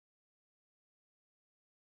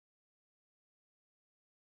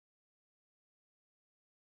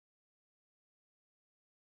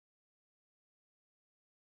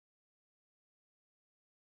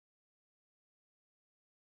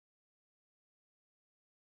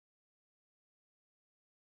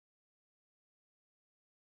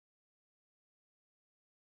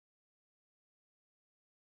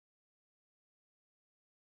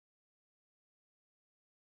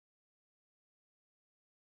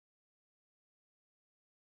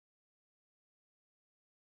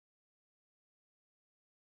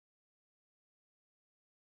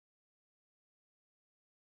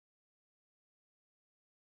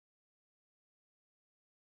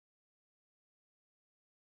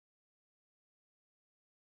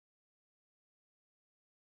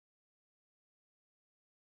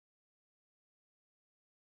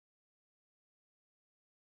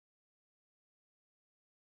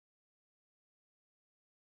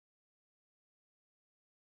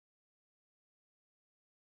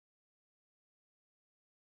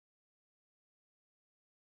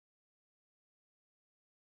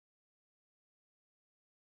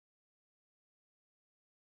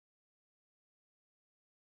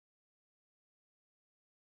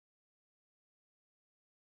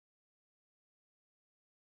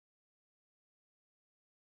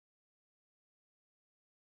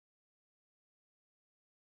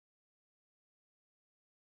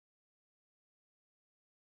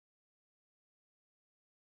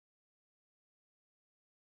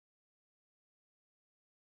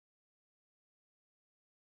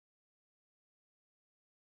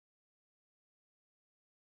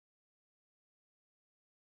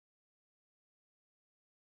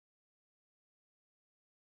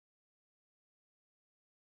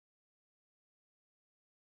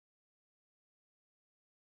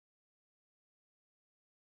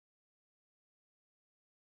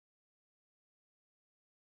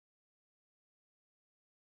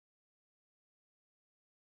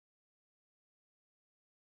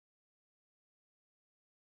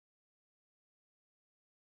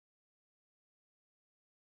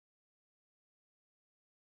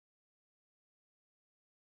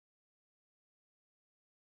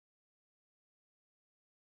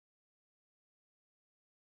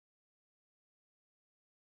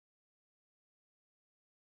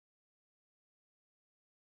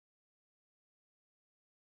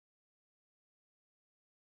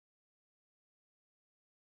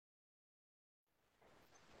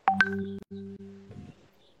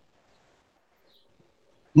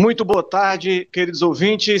Muito boa tarde, queridos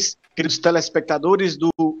ouvintes, queridos telespectadores do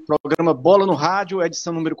programa Bola no Rádio,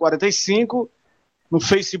 edição número 45, no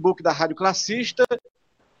Facebook da Rádio Classista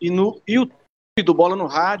e no YouTube do Bola no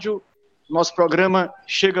Rádio. Nosso programa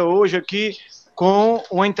chega hoje aqui com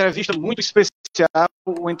uma entrevista muito especial,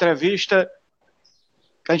 uma entrevista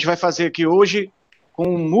que a gente vai fazer aqui hoje com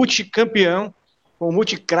um multicampeão, com um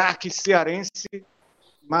multicraque cearense,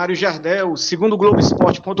 Mário Jardel. Segundo o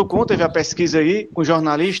Globoesporte.com, teve a pesquisa aí com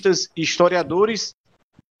jornalistas e historiadores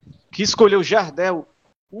que escolheu Jardel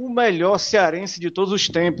o melhor cearense de todos os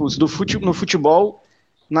tempos no futebol,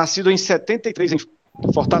 nascido em 73 em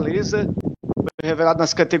Fortaleza, foi revelado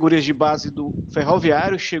nas categorias de base do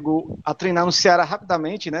Ferroviário, chegou a treinar no Ceará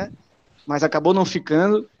rapidamente, né? Mas acabou não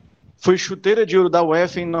ficando. Foi chuteira de ouro da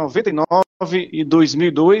UEFA em 99 e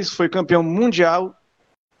 2002, foi campeão mundial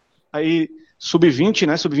aí sub-20,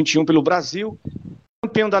 né? Sub-21 pelo Brasil,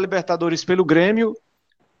 campeão da Libertadores pelo Grêmio,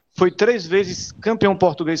 foi 3 vezes campeão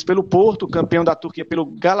português pelo Porto, campeão da Turquia pelo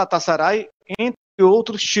Galatasaray, entre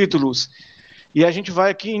outros títulos. E a gente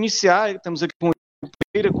vai aqui iniciar, estamos aqui com o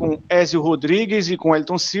Pereira, com Ezio Rodrigues e com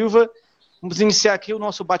Wellington Silva. Vamos iniciar aqui o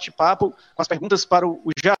nosso bate-papo com as perguntas para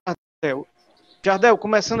o Jardel. Jardel,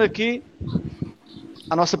 começando aqui,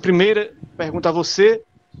 a nossa primeira pergunta a você.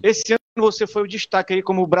 Esse ano você foi o destaque aí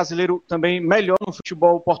como brasileiro também melhor no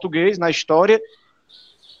futebol português, na história.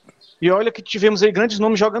 E olha que tivemos aí grandes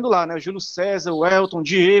nomes jogando lá, né? Júlio César, o Elton,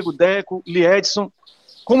 Diego, Deco, Liedson.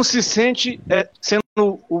 Como se sente sendo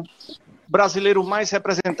o brasileiro mais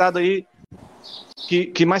representado aí,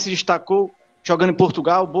 que mais se destacou jogando em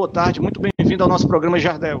Portugal? Boa tarde, muito bem-vindo ao nosso programa,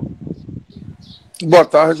 Jardel. Boa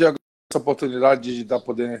tarde, agradeço a oportunidade de estar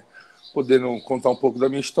podendo contar um pouco da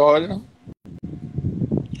minha história.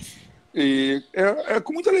 E é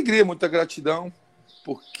com muita alegria, muita gratidão,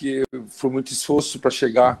 porque foi muito esforço para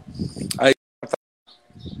chegar aí.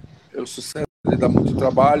 O sucesso dá muito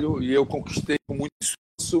trabalho e eu conquistei com muito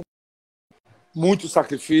esforço, muito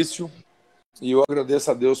sacrifício, e eu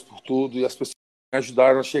agradeço a Deus por tudo e as pessoas que me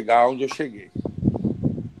ajudaram a chegar onde eu cheguei.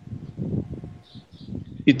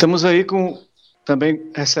 E estamos aí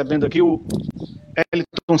também recebendo aqui o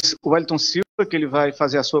Wellington Silva, que ele vai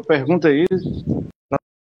fazer a sua pergunta aí.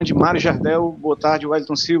 De Mário Jardel. Boa tarde,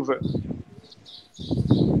 Wellington Silva.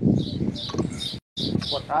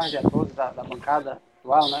 Boa tarde a todos da bancada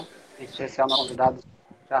atual, né? Em especial ao convidado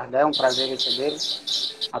Jardel, um prazer recebê-lo.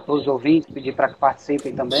 A todos os ouvintes, pedir para que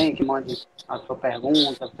participem também, que mandem a sua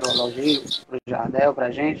pergunta, seu elogio para o Jardel, para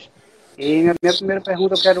a gente. E minha primeira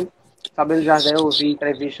pergunta, eu quero saber do Jardel, eu vi em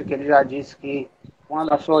entrevista que ele já disse que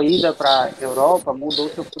quando a sua ida para a Europa mudou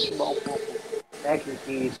seu futebol um pouco técnico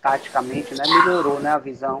e taticamente, né? Melhorou, né, a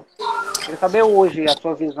visão. Queria saber hoje a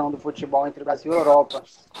sua visão do futebol entre Brasil e Europa.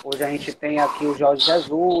 Hoje a gente tem aqui o Jorge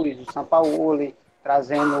Jesus, o Sampaoli,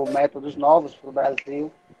 trazendo métodos novos para o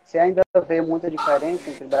Brasil. Você ainda vê muita diferença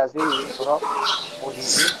entre Brasil e Europa hoje em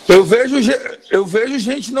dia? Eu vejo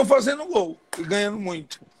gente não fazendo gol e ganhando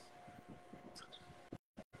muito.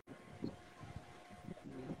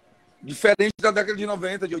 Diferente da década de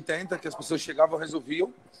 90, de 80, que as pessoas chegavam e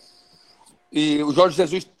resolviam. E o Jorge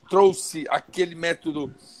Jesus trouxe aquele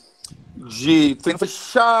método de treino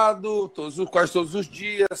fechado, quase todos os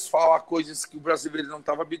dias, falar coisas que o brasileiro não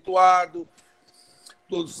estava habituado.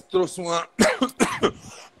 Trouxe uma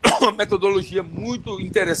metodologia muito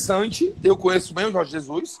interessante. Eu conheço bem o Jorge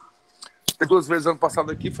Jesus. 2 vezes ano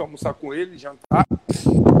passado aqui, fui almoçar com ele, jantar.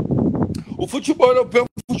 O futebol europeu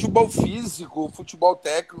é um futebol físico, futebol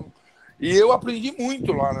técnico. E eu aprendi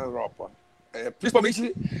muito lá na Europa.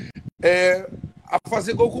 Principalmente a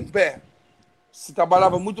fazer gol com o pé. Se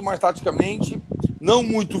trabalhava muito mais taticamente, não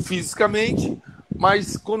muito fisicamente,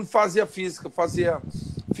 mas quando fazia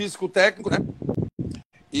físico-técnico, né?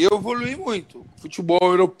 E eu evolui muito. O futebol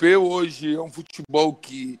europeu hoje é um futebol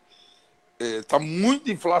que está muito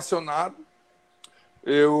inflacionado.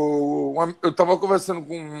 Eu estava conversando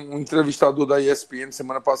com um entrevistador da ESPN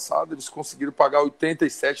semana passada, eles conseguiram pagar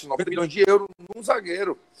 87, 90 milhões de euros num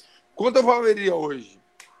zagueiro. Quanto eu valeria hoje?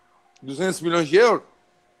 200 milhões de euros?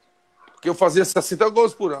 Porque eu fazia 60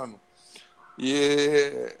 gols por ano.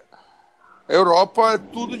 E a Europa é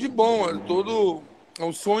tudo de bom, é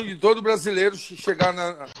um sonho de todo brasileiro chegar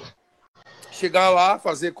lá,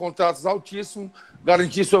 fazer contratos altíssimos,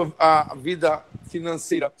 garantir a vida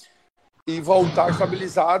financeira e voltar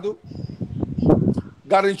estabilizado,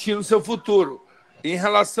 garantindo seu futuro. Em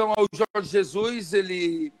relação ao Jorge Jesus,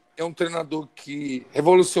 ele é um treinador que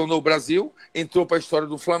revolucionou o Brasil, entrou para a história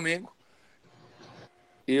do Flamengo.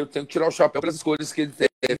 E eu tenho que tirar o chapéu pelas escolhas que ele tem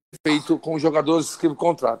feito com os jogadores que ele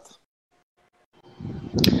contrata.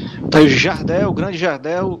 Tá aí o Jardel, o grande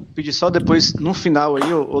Jardel, pedi só depois, no final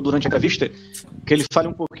aí, ou durante a entrevista, que ele fale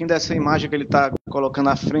um pouquinho dessa imagem que ele está colocando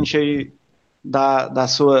à frente aí da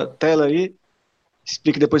sua tela aí.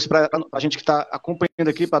 Explique depois para a gente que está acompanhando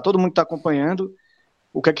aqui, para todo mundo que está acompanhando,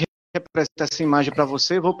 o que é que representa essa imagem para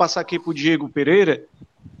você. Vou passar aqui para o Diego Pereira,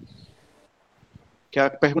 que a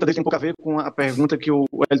pergunta dele tem um pouco a ver com a pergunta que o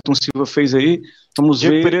Wellington Silva fez aí. Vamos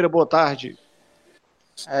ver. Diego Pereira, boa tarde.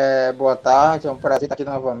 Boa tarde, é um prazer estar aqui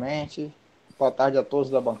novamente. Boa tarde a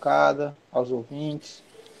todos da bancada, aos ouvintes.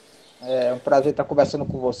 É um prazer estar conversando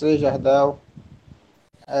com você, Jardel.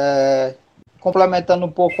 Complementando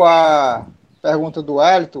um pouco a pergunta do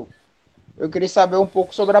Wellington, eu queria saber um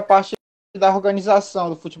pouco sobre a parte da organização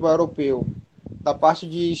do futebol europeu, da parte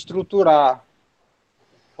de estruturar.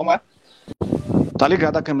 Como é? Tá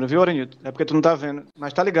ligado a câmera, viu, Arenito? É porque tu não tá vendo,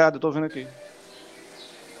 mas tá ligado, eu tô vendo aqui.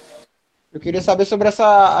 Eu queria saber sobre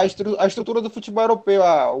a estrutura do futebol europeu,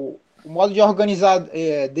 o modo de organizar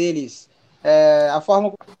deles, a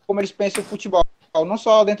forma como eles pensam o futebol, não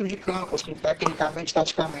só dentro de campo, assim, tecnicamente,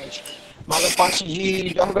 taticamente, mas a parte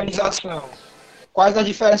de organização. Quais as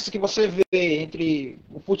diferenças que você vê entre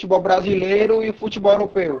o futebol brasileiro e o futebol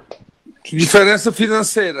europeu? Diferença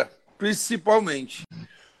financeira, principalmente.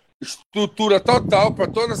 Estrutura total para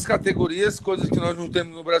todas as categorias, coisas que nós não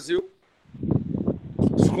temos no Brasil.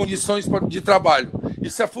 As condições de trabalho.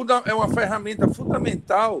 Isso é uma ferramenta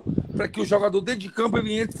fundamental para que o jogador dentro de campo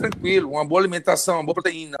ele entre tranquilo, uma boa alimentação, uma boa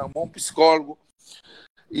proteína, um bom psicólogo.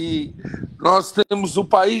 E nós temos o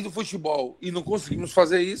país do futebol e não conseguimos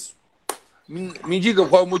fazer isso. Me diga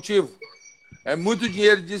qual é o motivo. É muito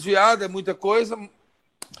dinheiro desviado, é muita coisa.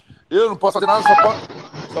 Eu não posso fazer nada,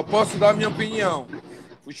 só posso dar a minha opinião.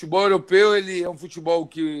 O futebol europeu ele é um futebol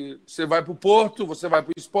que você vai para o Porto, você vai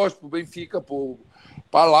para o Sport, para o Benfica,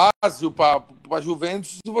 para a Lazio, para a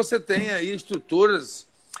Juventus, e você tem aí estruturas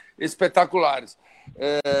espetaculares.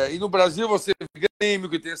 E no Brasil você tem Grêmio,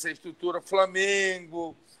 que tem essa estrutura,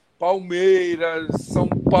 Flamengo, Palmeiras, São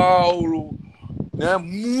Paulo, né?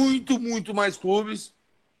 Muito mais clubes.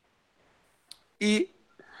 E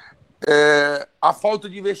a falta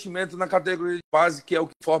de investimento na categoria de base, que é o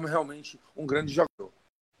que forma realmente um grande jogador.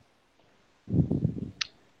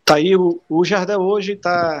 Tá aí, o Jardel hoje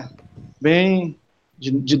está bem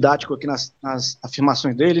didático aqui nas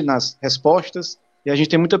afirmações dele, nas respostas, e a gente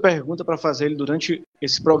tem muita pergunta para fazer ele durante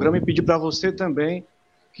esse programa e pedir para você também,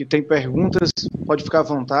 que tem perguntas, pode ficar à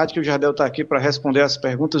vontade, que o Jardel está aqui para responder as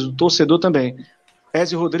perguntas do torcedor também.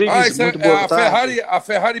 Ezio Rodrigues, muito boa tarde. A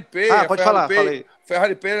Ferrari Pereira. Pode falar, falei.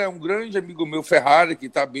 Ferrari Pereira é um grande amigo meu, Ferrari, que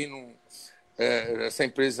está abrindo essa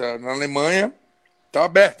empresa na Alemanha. Está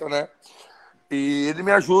aberta, né? E ele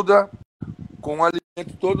me ajuda com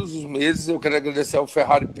alimento todos os meses. Eu quero agradecer ao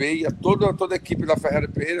Ferrari Pay e a toda a equipe da Ferrari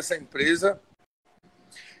Pay, essa empresa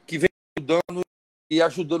que vem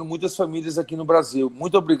ajudando muitas famílias aqui no Brasil.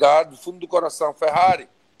 Muito obrigado, do fundo do coração. Ferrari,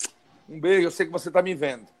 um beijo, eu sei que você está me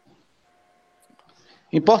vendo.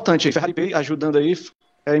 Importante, Ferrari Pay ajudando aí.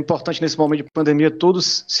 É importante nesse momento de pandemia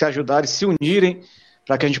todos se ajudarem, se unirem,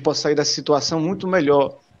 para que a gente possa sair dessa situação muito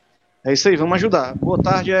melhor. É isso aí, vamos ajudar. Boa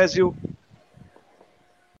tarde, Ezio.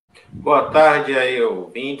 Boa tarde aí,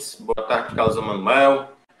 ouvintes. Boa tarde, Carlos Emanuel.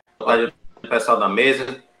 Boa tarde ao pessoal da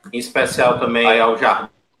mesa. Em especial também ao Jardel,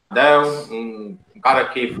 um cara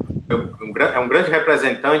que é um grande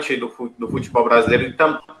representante do futebol brasileiro,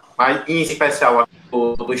 mas em especial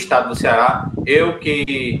do estado do Ceará. Eu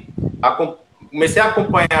que comecei a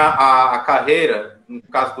acompanhar a carreira, no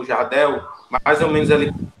caso do Jardel, mais ou menos ali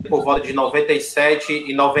por volta de 97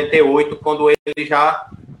 e 98, quando ele já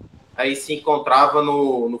aí se encontrava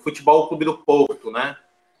no Futebol Clube do Porto, né?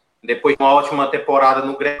 Depois de uma ótima temporada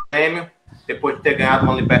no Grêmio, depois de ter ganhado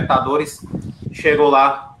uma Libertadores, chegou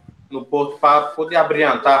lá no Porto para poder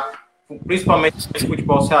abrilhantar, principalmente o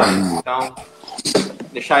futebol cearense. Então,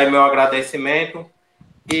 deixar aí meu agradecimento.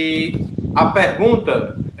 E a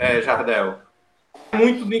pergunta, Jardel,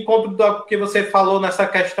 muito do encontro do que você falou nessa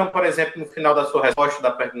questão, por exemplo, no final da sua resposta da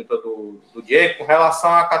pergunta do Diego, com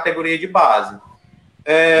relação à categoria de base.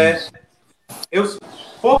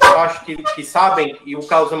 Poucos acho que sabem, e o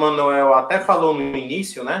Carlos Emanuel até falou no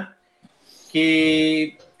início, né,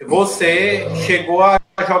 que você chegou a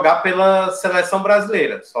jogar pela seleção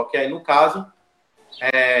brasileira, só que aí no caso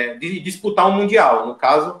de disputar um Mundial, no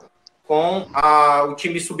caso com o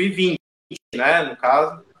time sub-20, né, no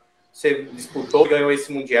caso, você disputou, ganhou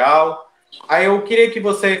esse Mundial. Aí eu queria que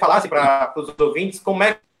você falasse para os ouvintes como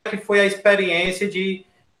é que foi a experiência de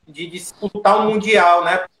disputar um Mundial,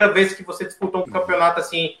 né? Primeira vez que você disputou um campeonato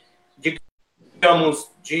assim, digamos,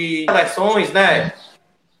 de seleções, né?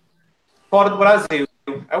 Fora do Brasil.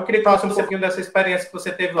 Eu queria que falasse um pouquinho dessa experiência que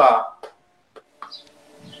você teve lá.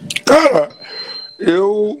 Cara,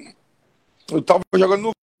 eu tava jogando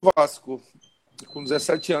no Vasco. Com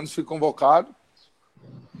 17 anos fui convocado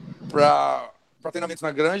para treinamento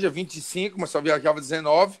na Granja, 25, mas só viajava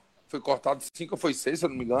 19. Foi cortado 5 ou foi 6, se eu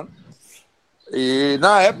não me engano. E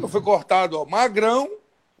na época foi cortado Magrão,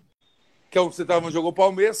 que é o que você tava, jogou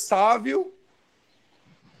Palmeiras, Sávio,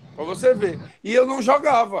 para você ver. E eu não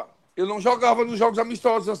jogava. Eu não jogava nos jogos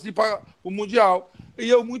amistosos antes de ir para o Mundial. E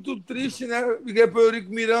eu, muito triste, né? Liguei para o Eurico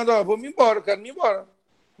Miranda, ó, vou me embora, eu quero me embora.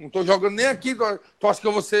 Não estou jogando nem aqui. Tu acha que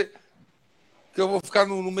eu vou ficar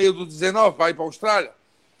no meio do 19 para ir para a Austrália?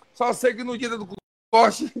 Só sei que no dia do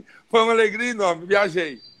corte foi uma alegria enorme.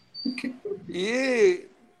 Viajei. E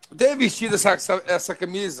ter vestido essa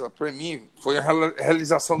camisa, para mim, foi a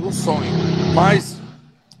realização do sonho. Mas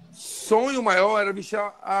sonho maior era vestir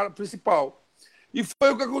a principal. E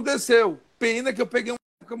foi o que aconteceu. Pena que eu peguei uma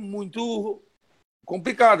época muito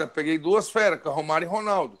complicada. Peguei 2 feras, que é Romário e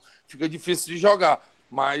Ronaldo. Fica difícil de jogar.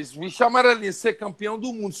 Mas vestir amarelinha, ser campeão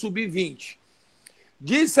do mundo, sub-20.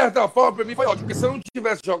 De certa forma, para mim foi ótimo. Porque se eu não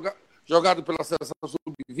tivesse jogado pela seleção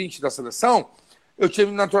sub-20 da seleção, eu tinha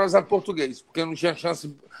me naturalizado português. Porque eu não tinha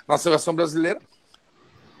chance na seleção brasileira.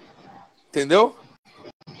 Entendeu?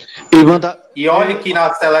 E olha que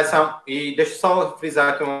na seleção... E deixa eu só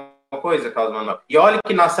frisar aqui uma coisa, Carlos Emanuel. E olha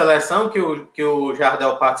que na seleção que o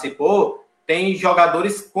Jardel participou, tem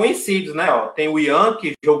jogadores conhecidos, né? Ó, tem o Ian,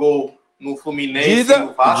 que jogou no Fluminense,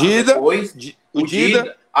 no Vasco depois. O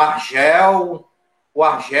Dida, Argel, o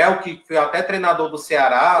Argel, que foi até treinador do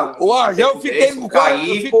Ceará. O Argel, fiquei no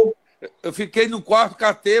quarto. Eu fiquei no quarto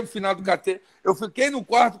KT, no final do KT. Eu fiquei no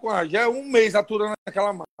quarto com o Argel 1 mês aturando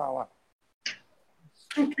aquela mala.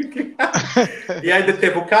 E ainda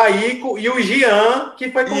teve o Caico e o Jean,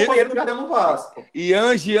 que foi companheiro do Jardel no Vasco.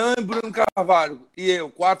 Jean e Bruno Carvalho. E eu,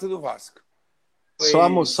 4 do Vasco. Só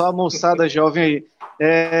a moçada jovem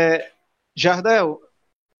aí. Jardel,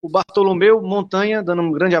 o Bartolomeu Montanha, dando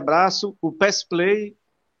um grande abraço. O PES Play,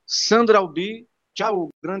 Sandra Albi, tchau,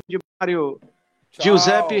 grande Mário. Tchau.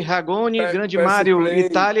 Giuseppe Ragoni, grande PES Mário, Play.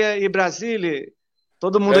 Itália e Brasília.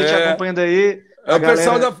 Todo mundo aí te acompanhando aí.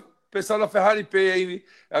 O pessoal da Ferrari Pay aí,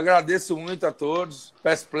 agradeço muito a todos.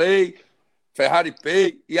 PES Play, Ferrari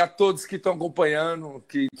Pay e a todos que estão acompanhando,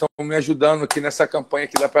 que estão me ajudando aqui nessa campanha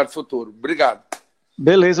aqui da Perto do Futuro. Obrigado.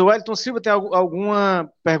 Beleza. O Wellington Silva tem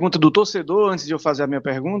alguma pergunta do torcedor antes de eu fazer a minha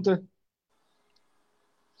pergunta?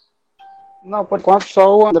 Não, por enquanto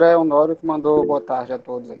só o André Honório que mandou boa tarde a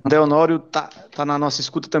todos aí. André Honório tá na nossa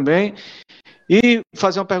escuta também. E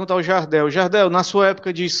fazer uma pergunta ao Jardel. Jardel, na sua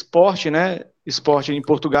época de esporte, né? Esporte em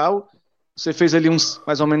Portugal, você fez ali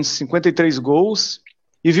mais ou menos 53 gols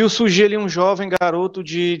e viu surgir ali um jovem garoto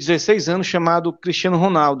de 16 anos chamado Cristiano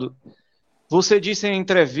Ronaldo. Você disse em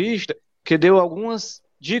entrevista que deu algumas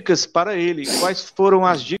dicas para ele. Quais foram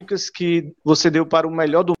as dicas que você deu para o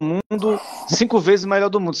melhor do mundo, 5 vezes o melhor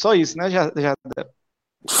do mundo? Só isso, né, Jardel?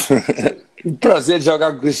 Um prazer de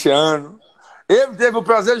jogar com o Cristiano. Ele teve o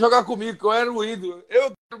prazer de jogar comigo, que eu era o ídolo. Eu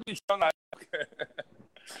era o Cristiano na época.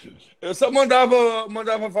 Eu só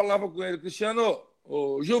falava com ele, Cristiano,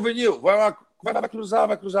 o Juvenil, vai cruzar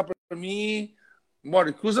para mim.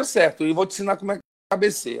 Bora, cruza certo, e vou te ensinar como é que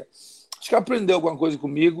cabeceia. Acho que aprendeu alguma coisa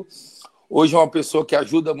comigo. Hoje é uma pessoa que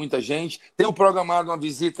ajuda muita gente. Tenho programado uma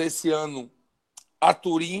visita esse ano a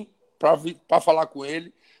Turim para falar com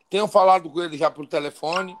ele. Tenho falado com ele já por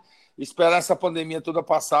telefone. Esperar essa pandemia toda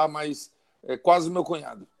passar, mas é quase meu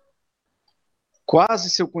cunhado. Quase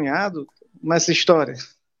seu cunhado? Nessa história?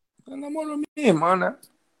 Eu namoro minha irmã, né?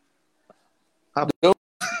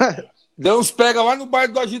 Deu uns pega lá no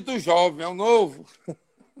bairro do Agito Jovem, é o novo.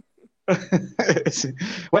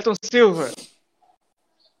 Wellington Silva.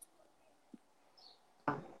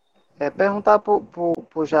 Perguntar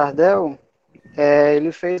pro Jardel,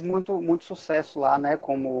 ele fez muito sucesso lá, né?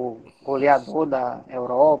 Como goleador da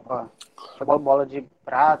Europa, jogou bola de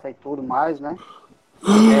prata e tudo mais, né?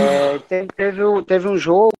 Teve um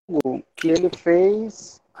jogo que ele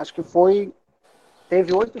fez, acho que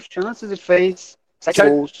teve 8 chances e fez 7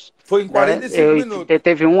 gols. Foi em 45 minutos.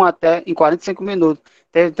 Teve um até em 45 minutos.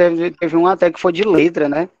 Teve um até que foi de letra,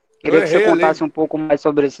 né? Queria que você contasse um pouco mais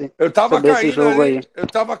sobre esse jogo aí. Eu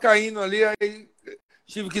tava caindo ali, aí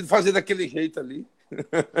tive que fazer daquele jeito ali.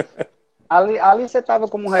 Ali você tava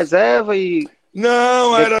como reserva e...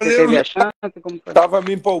 Não, era nem... Tava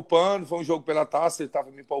me poupando, foi um jogo pela taça, ele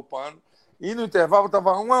tava me poupando. E no intervalo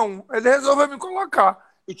tava 1-1. Ele resolveu me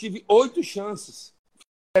colocar. Eu tive 8 chances.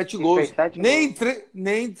 7 gols.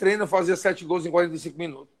 Nem treino eu fazia 7 gols em 45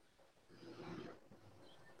 minutos.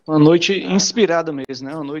 Uma noite inspirada mesmo,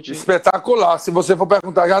 né? Uma noite espetacular. Se você for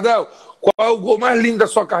perguntar, Jardel, qual é o gol mais lindo da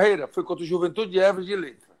sua carreira? Foi contra o Juventude de Évora de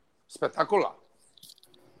Letra. Espetacular.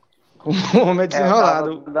 com o homem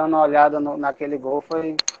desenrolado. Dando uma olhada naquele gol,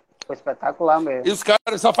 foi espetacular mesmo. E os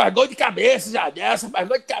caras só faz gol de cabeça, Jardel, só faz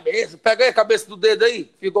gol de cabeça. Pega aí a cabeça do dedo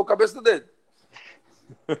aí. Ficou a cabeça do dedo.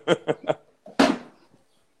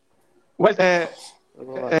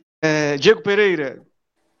 Diego Pereira.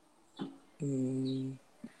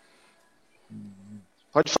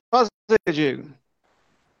 Pode fazer, Diego.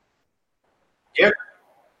 Diego?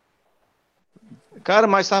 Cara,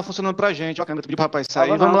 mas estava funcionando pra gente. Ó, pediu pro rapaz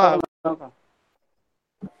sair. Vamos lá.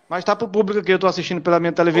 Mas tá pro público aqui, eu tô assistindo pela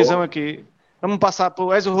minha televisão aqui. Vamos passar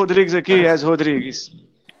pro Ezio Rodrigues aqui, Ezio Rodrigues.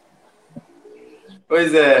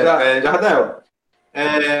 Pois é, Jardel.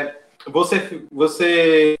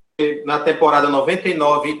 Você na temporada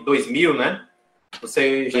 99-2000, né?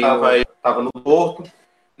 Você já estava no Porto.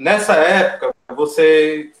 Nessa época,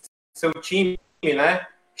 seu time, né,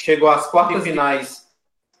 chegou às quartas de finais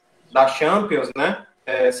da Champions, né?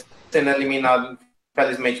 Sendo eliminado,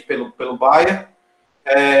 infelizmente, pelo Bayern.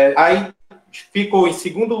 Aí ficou em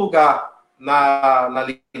segundo lugar na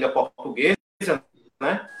Liga Portuguesa,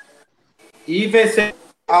 né? E venceu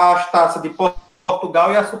a Taça de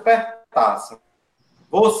Portugal e a Supertaça.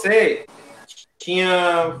 Você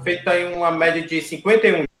tinha feito aí uma média de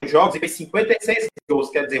 51 jogos e fez 56 gols,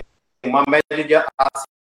 quer dizer, uma média de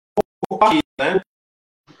partida, né?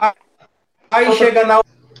 Aí chega na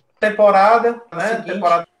temporada, né?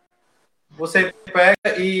 Você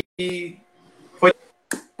pega e foi.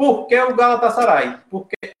 Por que o Galatasaray?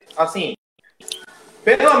 Porque, assim,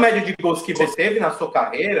 pela média de gols que você teve na sua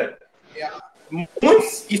carreira,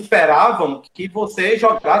 muitos esperavam que você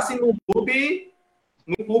jogasse num clube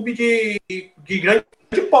de grande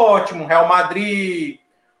porte, um Real Madrid,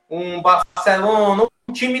 um Barcelona,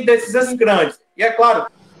 um time desses assim, grandes. E é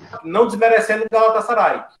claro, não desmerecendo o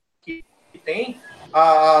Galatasaray, que tem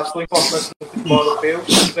a sua importância no futebol europeu,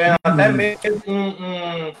 ganhando até mesmo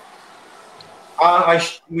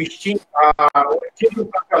o time do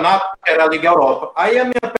campeonato, que era a Liga Europa. Aí a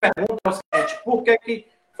minha pergunta é o seguinte: por que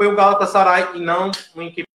foi o Galatasaray e não uma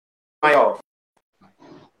equipe maior?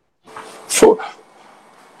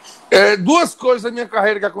 Duas coisas da minha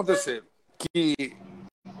carreira que aconteceram. Que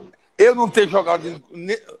eu não ter jogado...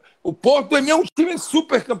 O Porto é um time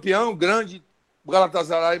super campeão, grande, o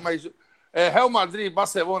Galatasaray, mas Real Madrid,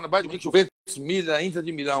 Barcelona, Bayern de Munique, Juventus, Milan, Inter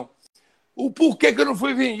de Milão. O porquê que eu não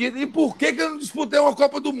fui vendido e por que eu não disputei uma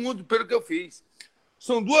Copa do Mundo, pelo que eu fiz.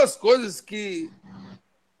 São duas coisas que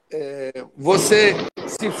você,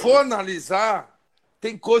 se for analisar,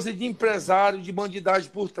 tem coisa de empresário, de bandidagem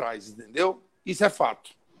por trás, entendeu? Isso é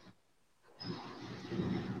fato.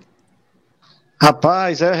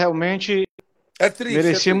 Rapaz, realmente É triste.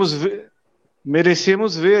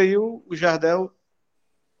 merecíamos ver aí o Jardel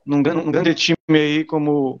num grande time aí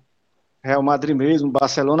como Real Madrid mesmo,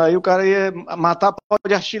 Barcelona, aí o cara ia matar a pau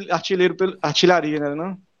de artilharia, né?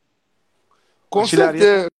 Não? Com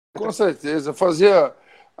certeza. Fazia...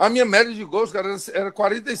 A minha média de gols, cara, era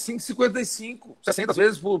 45, 55, 60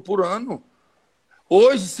 vezes por ano.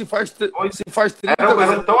 Hoje se faz 30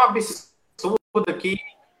 Era tão absurdo que...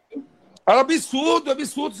 Era absurdo.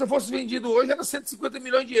 Se eu fosse vendido hoje, era 150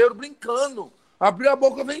 milhões de euros, brincando. Abria a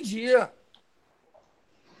boca, vendia.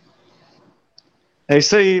 É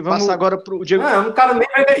isso aí. Vamos passar agora pro Diego. O cara nem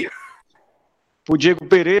venderia. Pro Diego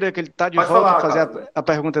Pereira, que ele tá de Pode volta falar, para fazer a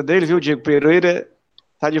pergunta dele, viu, Diego Pereira?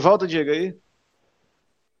 Tá de volta, Diego, aí?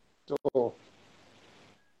 Tô.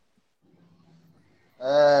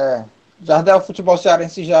 Jardel, o futebol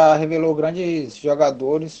cearense já revelou grandes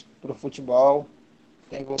jogadores pro futebol.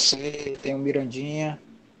 Tem você, tem o Mirandinha,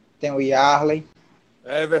 tem o Yarley.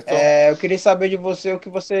 Everton. Eu queria saber de você o que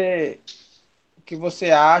você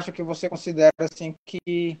acha, o que você considera assim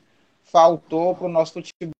que faltou para o nosso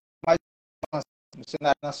futebol mais no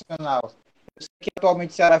cenário nacional. Eu sei que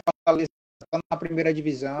atualmente o Ceará e Fortaleza estão na primeira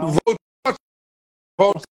divisão.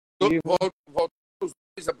 Voltou os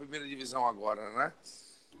dois à primeira divisão agora, né?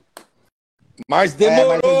 Mas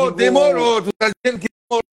demorou. Tu está dizendo que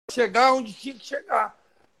demorou para chegar onde tinha que chegar.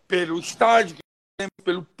 Pelo estádio que nós temos,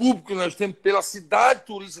 pelo público que nós temos, pela cidade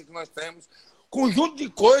turística que nós temos. Conjunto de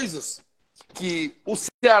coisas que o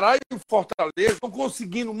Ceará e o Fortaleza estão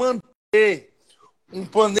conseguindo manter um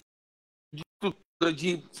planejamento de estrutura,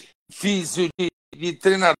 de físio, de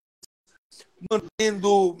treinador,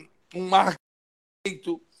 mantendo um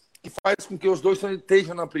marketing que faz com que os dois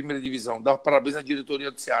estejam na primeira divisão. Dá parabéns à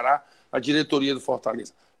diretoria do Ceará, à diretoria do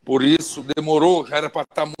Fortaleza. Por isso, demorou, já era para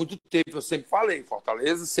estar muito tempo. Eu sempre falei,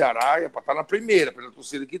 Fortaleza, Ceará, é para estar na primeira, pela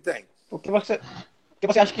torcida que tem. O que você que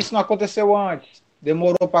você acha que isso não aconteceu antes?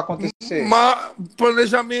 Demorou para acontecer?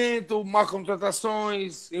 Planejamento, má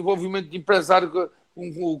contratações, envolvimento de empresário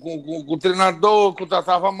com o treinador,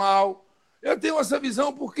 contratava mal. Eu tenho essa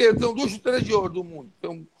visão porque eu tenho 2 chuteiras de ouro do mundo.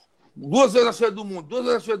 Tenho 2 vezes a cheia do mundo, 2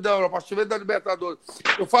 vezes a cheia da Europa, a cheia da Libertadores.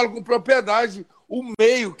 Eu falo com propriedade o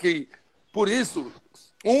meio que... Por isso,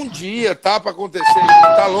 um dia tá para acontecer,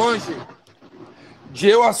 tá longe de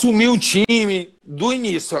eu assumir um time do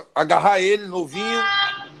início, agarrar ele novinho,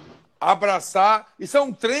 abraçar. Isso é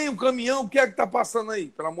um trem, um caminhão, o que é que tá passando aí,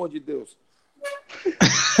 pelo amor de Deus?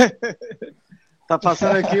 Tá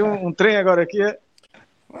passando aqui um trem agora aqui, é?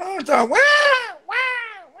 Tá...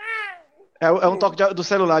 É um toque do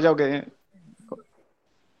celular de alguém.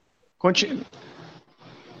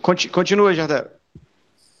 Continua, Jardel.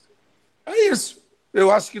 É isso. Eu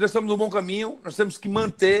acho que nós estamos no bom caminho, nós temos que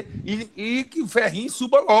manter e que o Ferrinho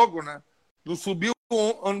suba logo, né? Não subiu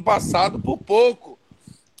ano passado por pouco.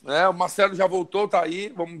 Né? O Marcelo já voltou, tá aí.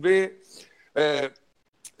 Vamos ver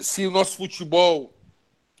se o nosso futebol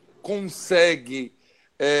consegue,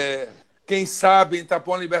 quem sabe, entrar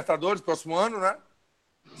para uma Libertadores próximo ano, né?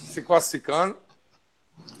 Se classificando.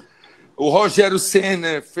 O Rogério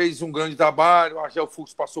Ceni fez um grande trabalho, o Argel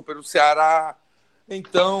Fux passou pelo Ceará.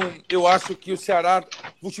 Então, eu acho que o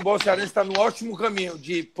futebol cearense está no ótimo caminho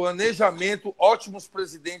de planejamento, ótimos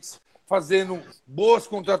presidentes fazendo boas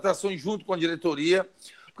contratações junto com a diretoria.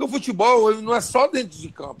 Porque o futebol ele não é só dentro de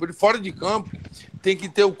campo, ele fora de campo tem que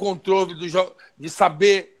ter o controle de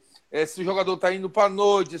saber se o jogador está indo para a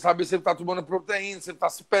noite, saber se ele está tomando proteína, se ele está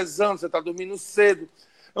se pesando, se ele está dormindo cedo.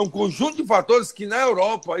 É um conjunto de fatores que na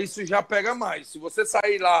Europa isso já pega mais. Se você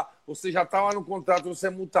sair lá, você já está lá no contrato, você é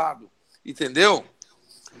multado. Entendeu?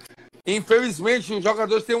 Infelizmente, os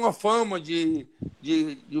jogadores têm uma fama de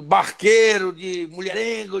barqueiro, de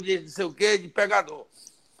mulherengo, de não sei o quê, de pegador.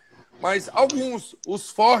 Mas alguns, os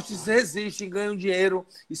fortes, resistem, ganham dinheiro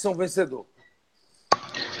e são vencedores.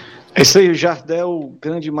 É isso aí, o Jardel, o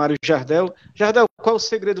grande Mário Jardel. Jardel, qual é o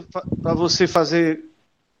segredo para você fazer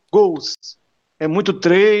gols? É muito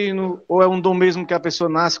treino ou é um dom mesmo que a pessoa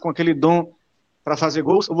nasce com aquele dom para fazer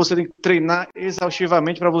gols? Ou você tem que treinar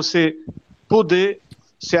exaustivamente para você poder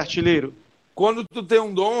ser artilheiro? Quando tu tem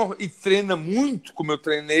um dom e treina muito, como eu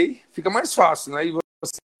treinei, fica mais fácil, né? E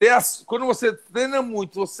quando você treina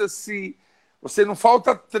muito, você não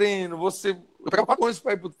falta treino, eu pegava padrões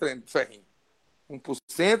para ir para o treino, do Ferrinho.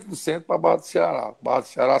 1% do centro para Barra do Ceará. Barra do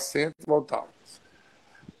Ceará, centro, voltava.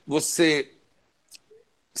 Você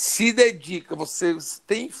se dedica, você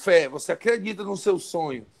tem fé, você acredita no seu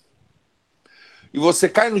sonho e você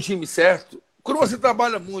cai no time certo. Quando você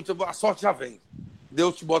trabalha muito, a sorte já vem.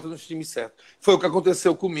 Deus te bota no time certo. Foi o que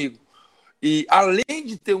aconteceu comigo. E além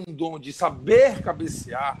de ter um dom de saber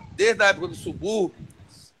cabecear, desde a época do subúrbio,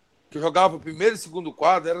 que eu jogava primeiro e segundo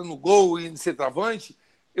quadro, era no gol e no centroavante,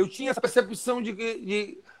 eu tinha essa percepção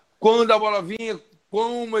de quando a bola vinha,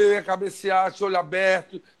 como eu ia cabecear, se olho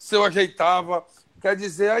aberto, se eu ajeitava. Quer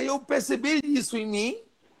dizer, aí eu percebi isso em mim,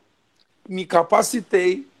 me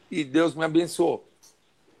capacitei e Deus me abençoou.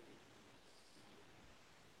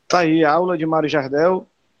 Tá aí a aula de Mário Jardel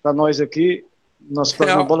para nós aqui, nosso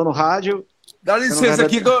programa Bola no Rádio. Dá licença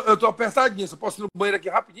aqui que eu tô apertadinho. Você posso ir no banheiro aqui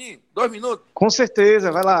rapidinho? 2 minutos? Com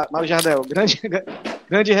certeza, vai lá, Mário Jardel.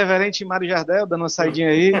 Grande reverente Mário Jardel, dando uma saidinha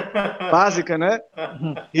aí, básica, né?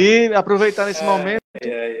 E aproveitar nesse momento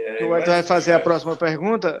que o Wellington vai fazer a próxima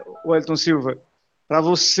pergunta, o Wellington Silva, para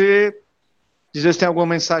você dizer se tem alguma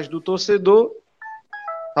mensagem do torcedor,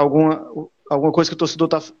 alguma coisa que o torcedor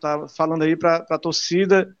tá falando aí para a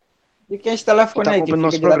torcida. E quem está telefone aí que fica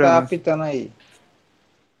direto apitando aí?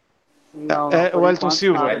 Não, o Wellington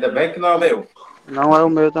Silva. Ainda bem que não é o meu. Não é o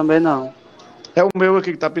meu também, não. É o meu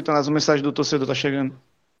aqui que tá apitando, as mensagens do torcedor tá chegando.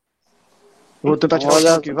 Vou tentar tirar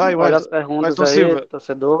o aqui. Vai, olha as perguntas aí, Silva.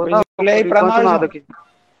 Torcedor. Não, olha aí para nós. Nada aqui.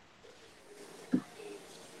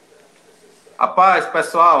 Rapaz,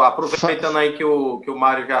 pessoal, aproveitando aí que o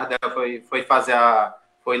Mário Jardel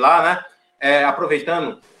foi lá, né?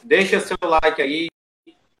 Aproveitando, deixa seu like aí,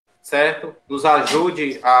 certo? Nos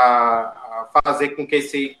ajude a fazer com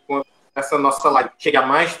que essa nossa live chegue a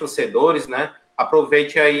mais torcedores, né?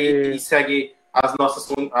 Aproveite aí e segue as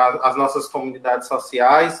nossas comunidades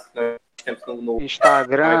sociais, né? No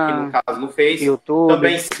Instagram, aqui no caso no Face, YouTube.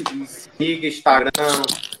 Também siga Instagram,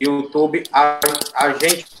 YouTube. A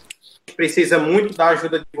gente precisa muito da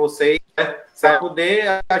ajuda de vocês, né? Para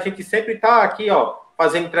poder a gente sempre estar aqui, ó,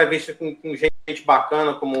 fazendo entrevista com gente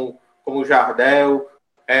bacana como o Jardel,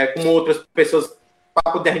 como outras pessoas,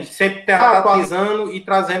 para poder a gente sempre estar atualizando e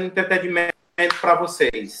trazendo entretenimento para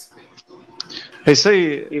vocês. É isso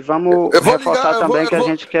aí. E vamos reforçar também que a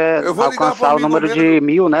gente quer alcançar o número de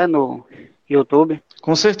 1000, né, no YouTube.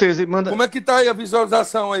 Com certeza. Como é que tá aí a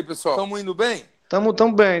visualização aí, pessoal? Estamos indo bem? Estamos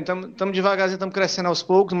bem, estamos devagarzinho, estamos crescendo aos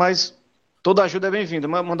poucos, mas toda ajuda é bem-vinda.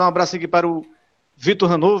 Mandar um abraço aqui para o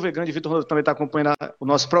Vitor Hanover, grande Vitor Hanover, também está acompanhando o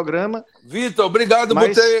nosso programa. Vitor, obrigado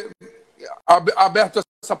por ter aberto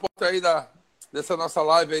essa porta aí dessa nossa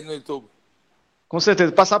live aí no YouTube. Com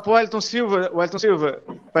certeza. Passar para o Wellington Silva. Wellington Silva,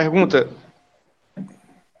 pergunta.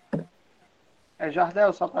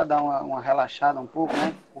 Jardel, só para dar uma relaxada um pouco,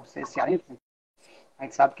 né? Por ser cearense. A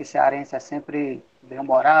gente sabe que cearense é sempre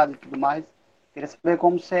bem-humorado e tudo mais. Queria saber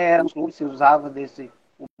como você era no clube, se usava desse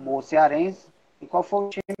humor cearense. E qual foi o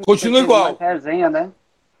time que você teve mais resenha, né?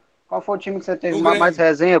 Qual foi o time que você teve mais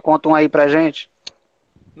resenha? Conta um aí pra gente.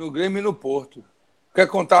 No Grêmio e no Porto. Quer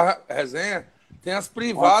contar resenha? Tem as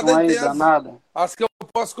privadas aí, e tem as que eu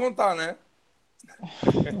posso contar, né?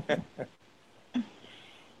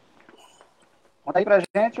 Conta aí pra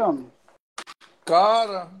gente, homem.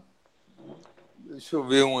 Cara, deixa eu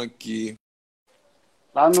ver um aqui.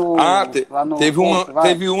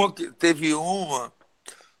 Teve uma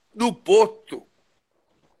do Porto.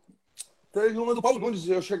 Teve uma do Paulo Nunes.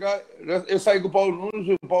 Eu saí do Paulo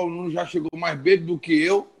Nunes, o Paulo Nunes já chegou mais bêbado do que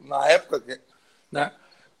eu, na época, né?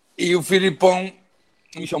 E o Filipão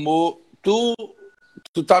me chamou, tu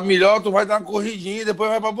tá melhor, tu vai dar uma corridinha e depois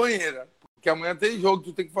vai pra banheira. Porque amanhã tem jogo,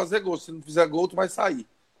 tu tem que fazer gol. Se não fizer gol, tu vai sair.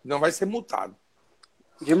 Não vai ser multado.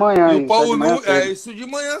 De manhã, e o Paulo Nunes, isso de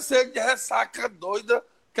manhã cedo, de ressaca doida,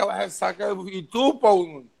 aquela ressaca. E tu, Paulo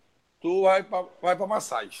Nunes, tu vai pra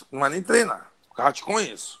massagem. Não vai nem treinar. Eu já te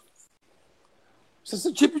conheço.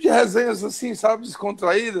 Esse tipo de resenhas assim, sabe,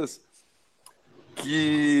 descontraídas,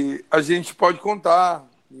 que a gente pode contar.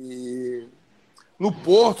 E no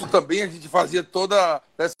Porto também a gente fazia toda a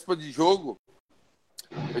véspera de jogo.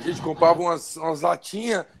 A gente comprava umas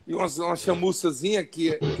latinhas e umas chamuçazinhas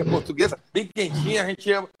que é portuguesa, bem quentinha, a gente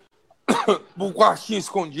ia pro quartinho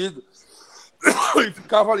escondido e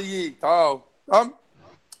ficava ali e tal. Tá?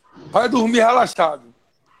 Vai dormir relaxado.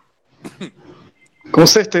 Com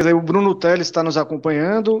certeza. O Bruno Teles está nos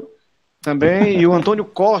acompanhando também. E o Antônio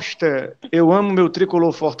Costa, eu amo meu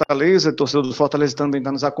tricolor Fortaleza, torcedor do Fortaleza também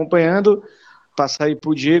está nos acompanhando. Passar aí para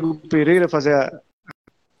o Diego Pereira fazer a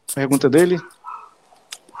pergunta dele.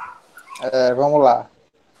 Vamos lá.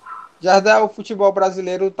 Jardel, o futebol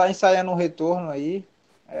brasileiro está ensaiando um retorno aí.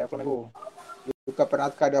 O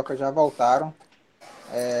Campeonato Carioca já voltaram.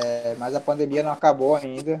 Mas a pandemia não acabou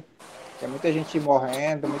ainda. Tem muita gente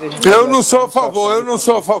morrendo, muita gente... Eu não sou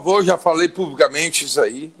a favor, já falei publicamente isso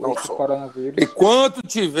aí. Não sou. Coronavírus. Enquanto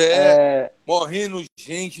tiver morrendo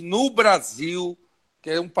gente no Brasil,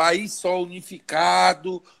 que é um país só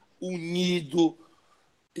unificado, unido,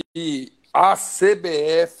 e a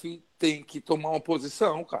CBF tem que tomar uma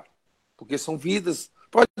posição, cara. Porque são vidas.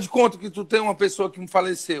 Faz de conta que tu tem uma pessoa que me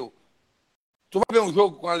faleceu. Tu vai ver um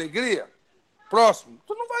jogo com alegria? Próximo?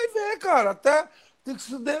 Tu não vai ver, cara. Até tem que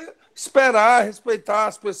esperar, respeitar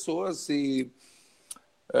as pessoas.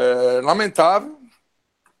 Lamentável.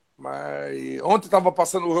 Mas ontem estava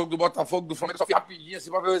passando o jogo do Botafogo, do Flamengo, só fui rapidinho assim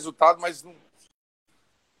para ver o resultado, mas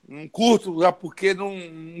não curto, já porque não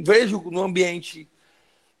vejo no ambiente.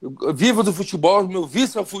 Eu vivo do futebol, meu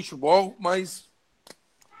vício é o futebol, mas...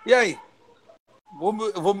 E aí?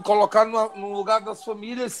 Eu vou me colocar no lugar das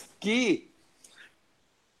famílias que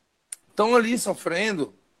estão ali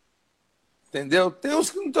sofrendo. Entendeu? Tem uns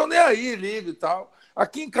que não estão nem aí, liga e tal.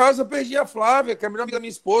 Aqui em casa eu perdi a Flávia, que é a melhor amiga da minha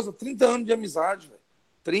esposa, 30 anos de amizade, velho.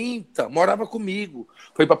 30, morava comigo.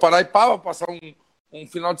 Foi para Paraipaba, passar um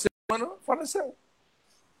final de semana, faleceu.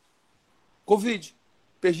 Covid.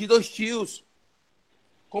 Perdi 2 tios.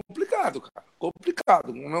 Complicado, cara.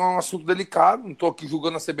 Complicado. Não é um assunto delicado, não estou aqui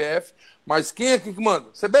julgando a CBF, mas quem é que manda?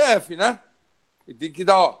 CBF, né? E tem que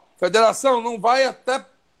dar, federação, não vai até...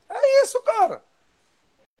 É isso, cara.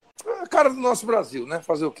 É a cara do nosso Brasil, né?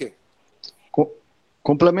 Fazer o quê?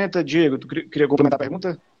 Complementa, Diego. Tu queria complementar a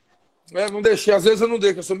pergunta? Não deixei. Às vezes eu não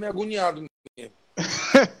deixo, eu sou meio agoniado.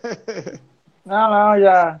 Não,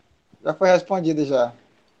 já foi respondido já.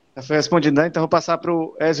 Já foi respondido, né? Então vou passar para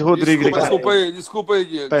o Ezio Rodrigues. Desculpa aí,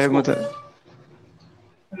 Diego. Pergunta.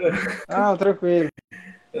 Não, tranquilo.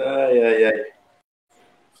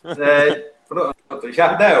 Ai. Pronto.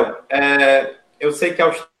 Jardel, eu sei que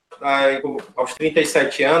aos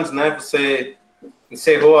 37 anos, né, você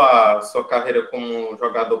encerrou a sua carreira como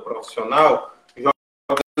jogador profissional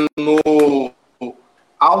jogando no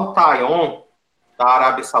Al Tayon da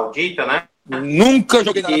Arábia Saudita, né? Nunca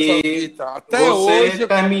joguei na Arábia Saudita. Até você hoje.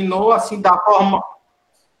 Terminou assim da forma.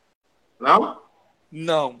 Não?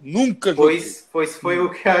 Não, nunca joguei. Foi o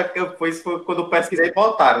que foi quando eu pesquisei,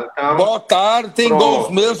 botaram. Então, botaram, tem gols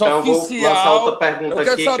meus então oficial. Vou lançar outra pergunta eu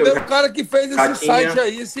quero aqui, saber o cara que fez esse site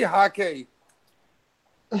aí, esse hack aí.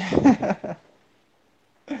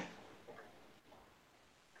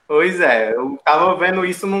 Pois é, eu tava vendo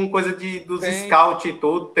isso numa coisa dos scouts e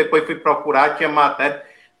tudo, depois fui procurar, tinha matéria.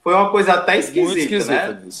 Foi uma coisa até esquisita,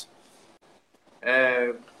 né? Isso.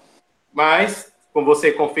 Mas, com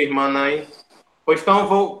você confirmando aí. Pois então, eu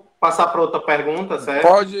vou passar para outra pergunta, certo?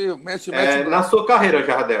 Pode, mete na sua carreira,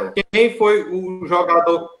 Jardel, quem foi o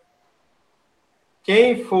jogador...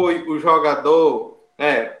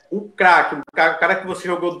 o craque, o cara que você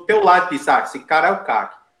jogou do teu lado e disse, esse cara é o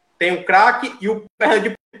craque. Tem o craque e o perna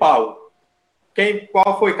de pau.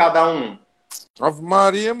 Qual foi cada um? Ave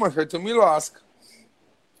Maria, mas aí tu me lasca.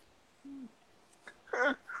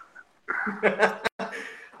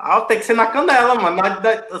 Tem que ser na canela, mano.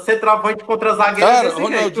 Você travante contra zagueiro. Cara,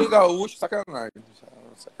 Ronaldinho Gaúcho, sacanagem.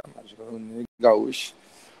 Ronaldinho Gaúcho.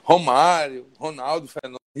 Romário, Ronaldo,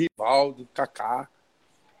 Fernando, Rivaldo, Kaká.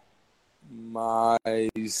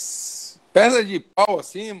 Mas perna de pau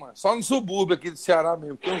assim, mano, só no subúrbio aqui do Ceará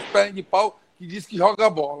mesmo. Tem uns pernas de pau que diz que joga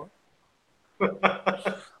bola.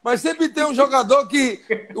 Mas sempre tem um jogador que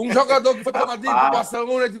foi para Madrid, para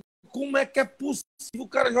Barcelona. Como é que é possível o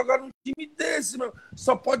cara jogar num time desse, meu?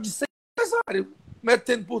 Só pode ser empresário.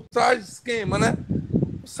 Metendo por trás esquema, né?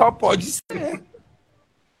 Só pode ser.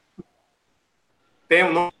 Tem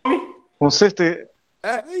um nome? Com certeza.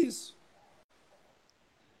 É isso.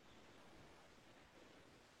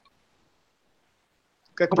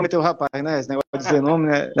 Quer comprometer o rapaz, né? Esse negócio de dizer nome,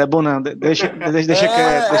 né? Não é bom, não. Deixa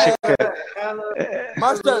quieto.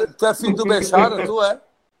 Mas tu é filho do Bechara, tu é?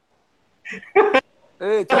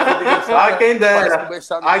 Ei, tu é filho do Bechara? Quem dera.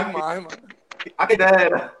 Quem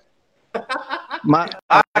dera.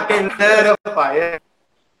 Quem dera, pai.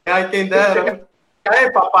 Quem dera.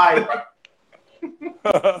 Aí, papai.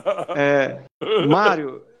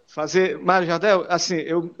 Mário, Jardel, assim,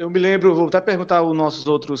 eu me lembro, vou até perguntar aos nossos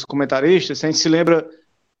outros comentaristas se a gente se lembra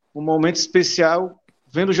um momento especial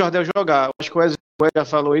vendo o Jardel jogar. Eu acho que o Ezio já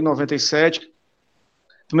falou aí, em 97.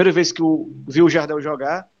 Primeira vez que eu vi o Jardel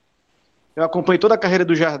jogar. Eu acompanhei toda a carreira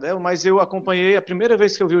do Jardel, mas eu acompanhei, a primeira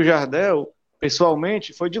vez que eu vi o Jardel,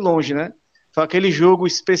 pessoalmente, foi de longe, né? Foi aquele jogo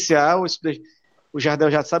especial, o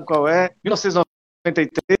Jardel já sabe qual é,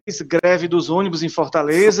 1993, greve dos ônibus em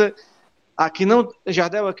Fortaleza.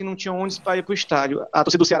 Jardel aqui não tinha ônibus para ir para o estádio. A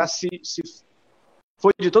torcida do Ceará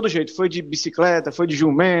foi de todo jeito, foi de bicicleta, foi de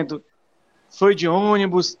jumento, foi de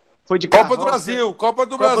ônibus, foi de Copa do Brasil, Copa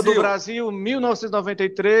do Brasil,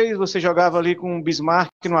 1993, você jogava ali com o Bismarck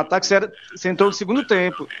no ataque, você entrou no segundo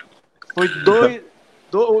tempo. Foi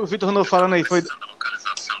o Vitor Renault falando aí, foi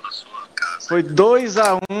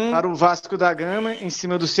 2-1 para o Vasco da Gama, em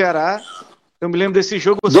cima do Ceará. Eu me lembro desse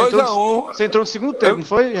jogo, você entrou no segundo tempo, não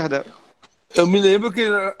foi, Jardel? Eu me lembro que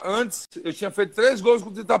antes eu tinha feito 3 gols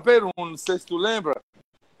contra o Itaperu, não sei se tu lembra.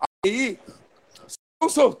 Aí, sou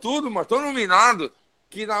sortudo, mas tô nominado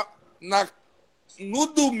que no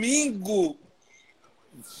domingo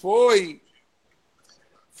foi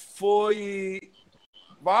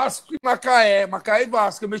Vasco e Macaé e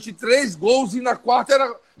Vasco. Eu meti 3 gols e na quarta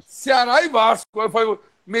era Ceará e Vasco. Eu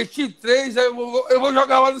meti 3, aí eu vou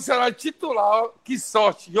jogar lá no Ceará titular. Que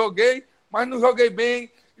sorte, joguei, mas não joguei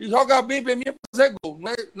bem. E jogar bem pra mim é fazer gol.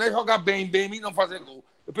 Não é jogar bem e não fazer gol.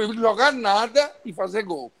 Eu prefiro jogar nada e fazer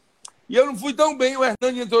gol. E eu não fui tão bem, o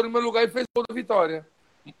Hernani entrou no meu lugar e fez gol da vitória.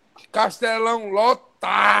 Castelão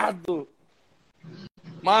lotado.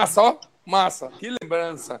 Massa, ó. Massa. Que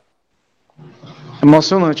lembrança.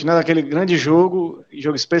 Emocionante, né? Daquele grande jogo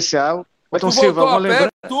especial. Wellington Silva,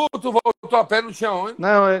 tu voltou a pé, não tinha onde?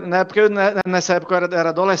 Não, nessa época eu era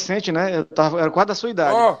adolescente, né? Era quase da sua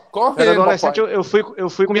idade. Corre, era adolescente, eu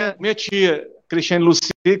fui com minha tia, Cristiane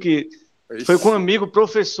Luci, que foi com um amigo,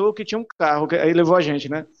 professor, que tinha um carro, que aí levou a gente,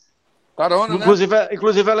 né? Carona,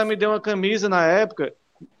 inclusive ela me deu uma camisa na época,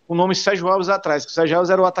 com o nome Sérgio Alves atrás, que o Sérgio Alves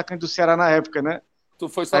era o atacante do Ceará na época, né? Tu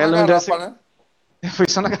foi só na garrafa, né? Foi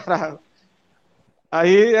só na garrafa.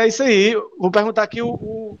 Aí é isso aí. Vou perguntar aqui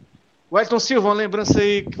o Wellington Silva, uma lembrança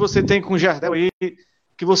aí que você tem com o Jardel aí,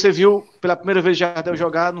 que você viu pela primeira vez o Jardel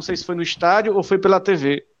jogar, não sei se foi no estádio ou foi pela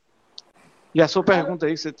TV. E a sua pergunta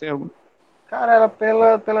aí, você tem alguma? Cara, era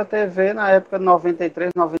pela TV na época de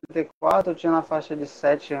 93, 94, eu tinha na faixa de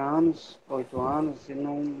 7 anos, 8 anos, e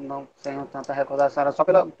não tenho tanta recordação, era só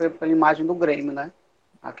pela imagem do Grêmio, né?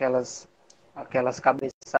 Aquelas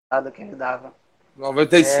cabeçadas que ele dava.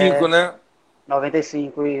 95, né?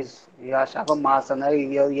 95, isso. E eu achava massa, né?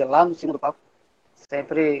 E eu ia lá no cima do palco,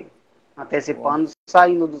 sempre antecipando,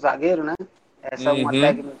 saindo do zagueiro, né? Essa é uma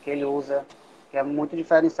técnica que ele usa, que é muito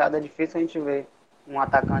diferenciada, é difícil a gente ver um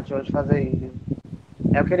atacante hoje fazer isso.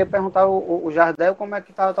 Eu queria perguntar o Jardel como é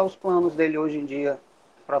que tá os planos dele hoje em dia,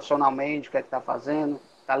 profissionalmente, o que é que tá fazendo,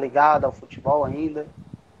 tá ligado ao futebol ainda,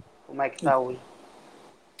 como é que tá hoje?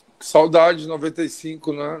 Saudade de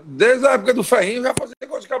 95, né? Desde a época do Ferrinho já fazia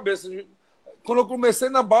gol de cabeça. Quando eu comecei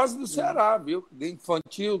na base do Ceará, viu? Dentro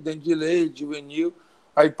infantil, dentro de leite, juvenil.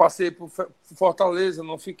 Aí passei por Fortaleza,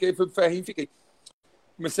 não fiquei, fui pro Ferrinho, fiquei.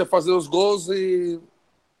 Comecei a fazer os gols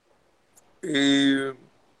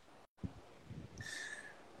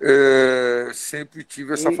sempre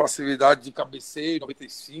tive essa facilidade de cabeceio,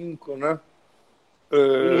 95, né?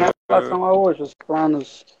 Em relação a hoje, os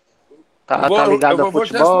planos, tá ligado ao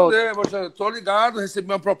futebol? Estou ligado,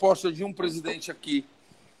 recebi uma proposta de um presidente aqui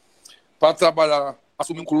para trabalhar,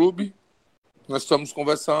 assumir um clube. Nós estamos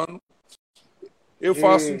conversando. Eu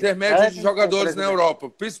faço intermédio de jogadores na Europa,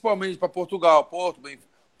 principalmente para Portugal,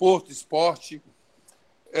 Porto, Esporte,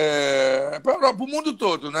 para a Europa, o mundo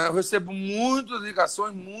todo, né? Eu recebo muitas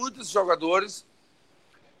ligações, muitos jogadores,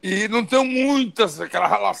 e não tenho aquela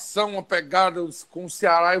relação, uma pegada com o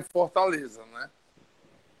Ceará e o Fortaleza, né?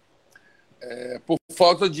 Por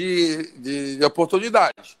falta de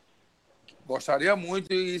oportunidade. Gostaria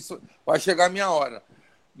muito e isso vai chegar a minha hora.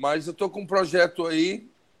 Mas eu estou com um projeto aí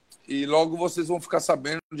e logo vocês vão ficar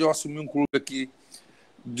sabendo de eu assumir um clube aqui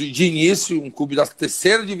de início, um clube da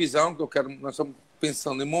terceira divisão, que nós estamos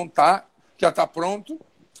pensando em montar, já está pronto,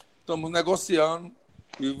 estamos negociando.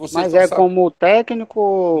 E vocês Mas como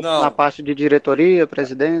técnico, não, na parte de diretoria,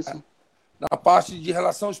 presidência? Na parte de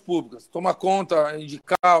relações públicas, tomar conta,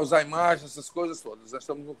 indicar, usar imagem, essas coisas todas. Nós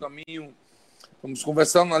estamos no caminho, estamos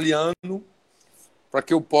conversando, alinhando, para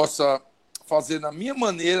que eu possa fazer da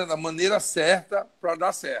maneira certa, para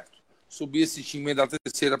dar certo. Subir esse time da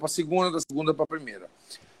terceira para a segunda, da segunda para a primeira.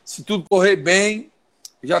 Se tudo correr bem,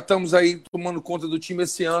 já estamos aí tomando conta do time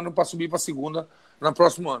esse ano para subir para a segunda no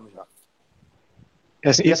próximo ano já.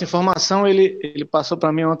 E essa informação ele passou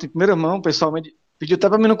para mim ontem em primeira mão, pessoalmente. Pediu até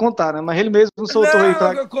para mim não contar, né? Mas ele mesmo soltou aí.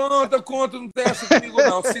 Conta, não tem essa comigo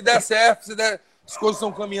não. Se der certo, as coisas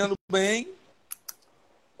estão caminhando bem.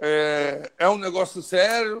 É um negócio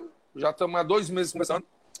sério. Já estamos há 2 meses começando.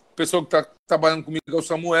 A pessoa que está trabalhando comigo é o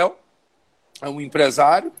Samuel. É um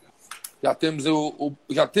empresário. Já temos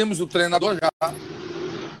o treinador já.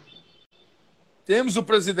 Temos o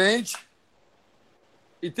presidente.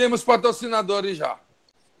 E temos patrocinadores já.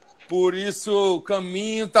 Por isso, o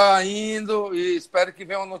caminho está indo e espero que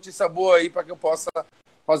venha uma notícia boa aí para que eu possa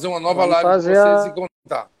fazer uma nova live com vocês e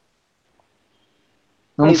contar.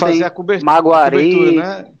 Vamos fazer a cobertura, Maguari,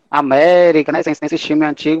 né? América, né? Sem esse time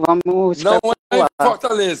antigo, vamos... Não é em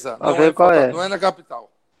Fortaleza. Não é na capital.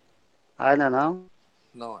 Ainda não?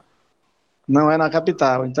 Não é. Não é na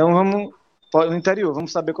capital. Então vamos no interior.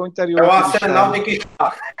 Vamos saber qual é o interior. É o Arsenal de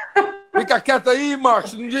Quixadá. Fica quieto aí,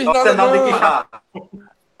 macho. Não diz nada não. Arsenal de Quixadá.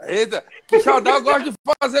 Eita, Quixadá gosta de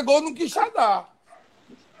fazer gol no Quixadá.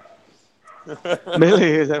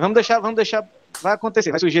 Beleza, vamos deixar, vai acontecer,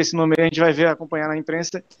 vai surgir esse nome aí, a gente vai ver, acompanhar na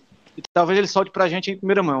imprensa, e talvez ele solte pra gente em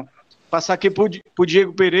primeira mão. Passar aqui pro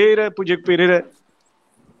Diego Pereira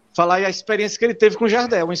falar aí a experiência que ele teve com o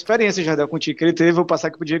Jardel, uma experiência, Jardel, contigo, que ele teve, vou passar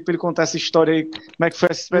aqui pro Diego pra ele contar essa história aí, como é que foi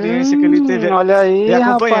essa experiência que ele teve. Olha aí,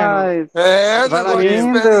 acompanhando. Rapaz. Vai lá,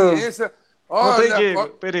 experiência. Olha, aí, Diego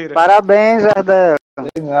Pereira. Parabéns, Jardel.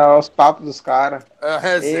 Os papos dos caras.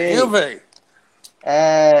 Resenha, velho.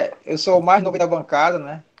 Eu sou o mais novo da bancada,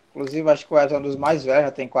 né? Inclusive, acho que o Ezio é um dos mais velhos,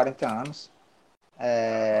 já tem 40 anos.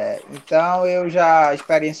 Então, a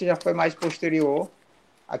experiência já foi mais posterior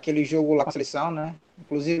àquele jogo lá com a seleção, né?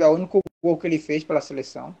 Inclusive, é o único gol que ele fez pela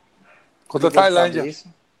seleção. Contra a Tailândia.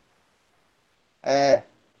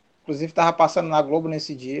 Inclusive, estava passando na Globo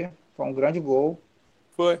nesse dia. Foi um grande gol.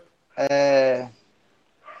 Foi.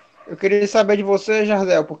 Eu queria saber de você,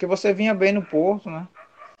 Jardel, porque você vinha bem no Porto, né?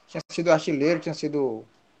 Tinha sido artilheiro,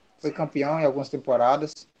 foi campeão em algumas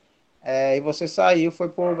temporadas. E você saiu, foi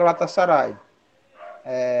para o Galatasaray.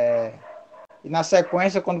 E na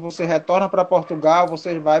sequência, quando você retorna para Portugal,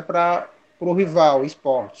 você vai para o rival, o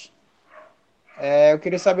Sport. Eu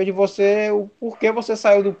queria saber de você o porquê você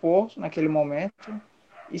saiu do Porto naquele momento.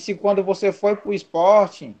 E se quando você foi para o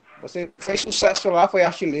Sport, você fez sucesso lá, foi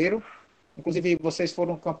artilheiro. Inclusive, vocês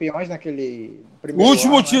foram campeões naquele primeiro O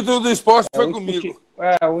último ano, título do esporte foi comigo.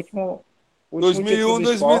 O último 2001,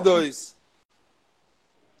 2002.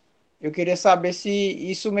 Eu queria saber se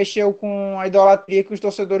isso mexeu com a idolatria que os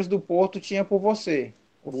torcedores do Porto tinham por você.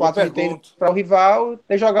 O fato de ter ido para o rival,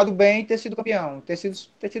 ter jogado bem e ter sido campeão, ter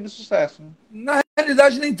tido sucesso. Né? Na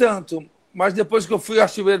realidade, nem tanto. Mas depois que eu fui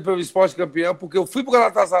artilheiro pelo esporte campeão, porque eu fui para o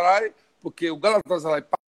Galatasaray, porque o Galatasaray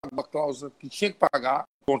pagou a cláusula que tinha que pagar,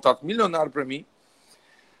 um contrato milionário para mim.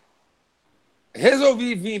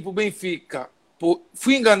 Resolvi vir para o Benfica.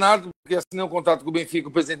 Fui enganado, porque assinei um contrato com o Benfica,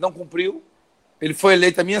 o presidente não cumpriu. Ele foi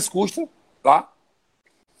eleito a minhas custas, lá.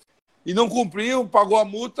 E não cumpriu, pagou a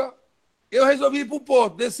multa. Eu resolvi ir para o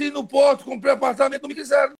Porto. Desci no Porto, comprei apartamento, não me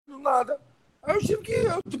quiseram, nada. Aí eu tive que,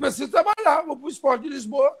 eu preciso trabalhar, vou para o Sport de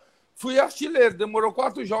Lisboa. Fui artilheiro, demorou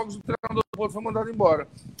 4 jogos, o treinador do Porto foi mandado embora.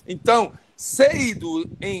 Então, ser ido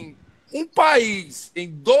em um país, em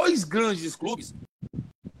 2 grandes clubes,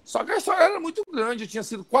 só que a história era muito grande. Eu tinha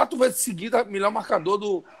sido 4 vezes seguida melhor marcador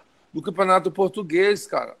do Campeonato Português,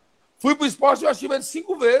 cara. Fui para o Sport e eu artilheiro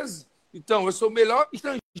 5 vezes. Então, eu sou o melhor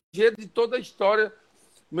estrangeiro de toda a história,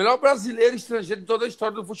 o melhor brasileiro estrangeiro de toda a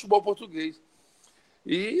história do futebol português.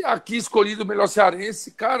 E aqui, escolhido o melhor cearense,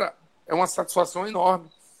 cara, é uma satisfação enorme.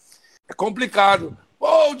 É complicado.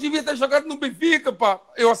 Pô, eu devia ter jogado no Benfica, pá.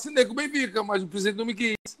 Eu assinei com o Benfica, mas o presidente não me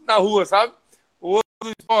quis. Na rua, sabe? O outro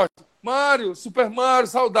do Esporte. Mário, Super Mário,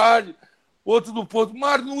 saudade. O outro do Porto.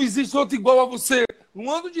 Mário, não existe outro igual a você.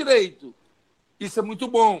 Não ando direito. Isso é muito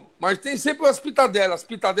bom. Mas tem sempre as pitadelas. As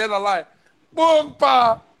pitadelas lá é... Pô,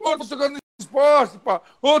 pá. Outro jogando no Esporte, pá.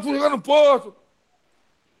 Outro jogando no Porto.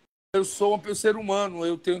 Eu sou um ser humano.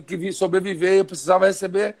 Eu tenho que sobreviver. Eu precisava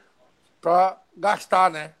receber para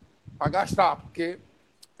gastar, né? Para gastar, porque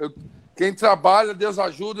quem trabalha, Deus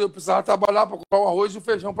ajuda, eu precisava trabalhar para comprar o arroz e o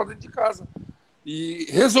feijão para dentro de casa. E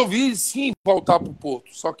resolvi, sim, voltar para o Porto,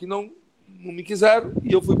 só que não me quiseram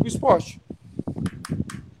e eu fui para o esporte.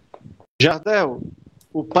 Jardel,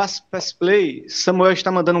 o Pass Play, Samuel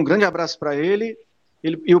está mandando um grande abraço para ele,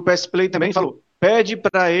 e o Pass Play também falou, pede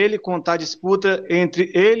para ele contar a disputa entre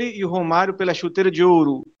ele e o Romário pela chuteira de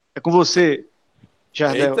ouro. É com você,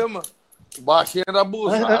 Jardel. Eita, mano. O baixinho era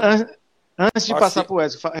abusado. Antes de passar para o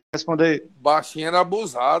Ezio, responder aí. Baixinho era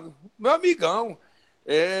abusado. Meu amigão.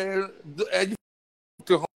 É difícil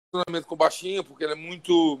ter um relacionamento com o baixinho, porque ele é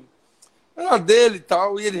muito... Era dele e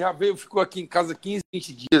tal, e ele já veio, ficou aqui em casa 15,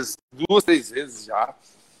 20 dias, 2, 3 vezes já.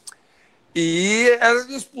 E era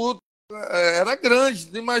disputa, era grande.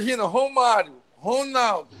 Imagina, Romário,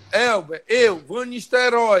 Ronaldo, Elber, eu, Van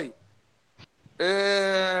Nistelrooy,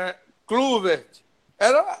 Kluivert.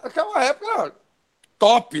 Era, aquela época,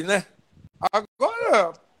 top, né?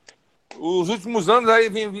 Agora, os últimos anos, aí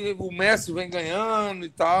o Messi vem ganhando e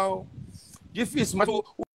tal. Difícil, mas o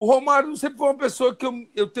Romário sempre foi uma pessoa que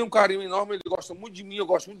eu tenho um carinho enorme, ele gosta muito de mim, eu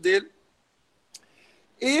gosto muito dele.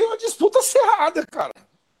 E uma disputa acirrada, cara.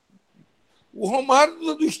 O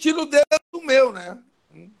Romário, do estilo dele, é do meu, né?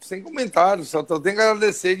 Sem comentários, só tenho que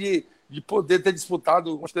agradecer de poder ter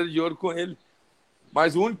disputado uma estrela de ouro com ele.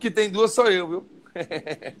 Mas o único que tem 2 sou eu, viu?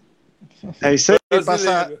 É isso aí,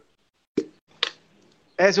 passar.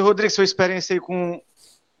 Ezio Rodrigues, sua experiência aí com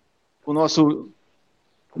o nosso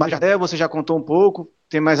Jardel, você já contou um pouco.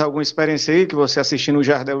 Tem mais alguma experiência aí que você assistindo o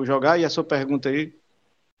Jardel jogar? E a sua pergunta aí?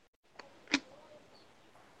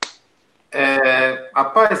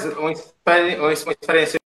 Rapaz, uma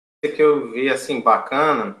experiência que eu vi assim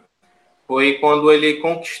bacana foi quando ele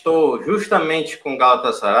conquistou justamente com o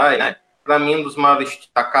Galatasaray, né? Para mim, um dos maiores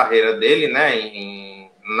da carreira dele, né?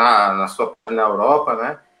 Na Europa,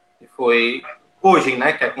 né? E foi hoje,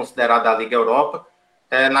 né? Que é considerada a Liga Europa.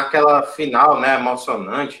 Naquela final, né?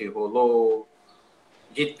 Emocionante, rolou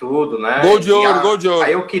de tudo, né? Gol de ouro, gol de ouro.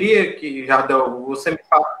 Aí eu queria que, Jardel, você me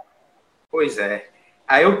falasse. Pois é.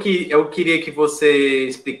 Aí eu queria que você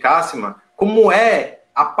explicasse, mano, como é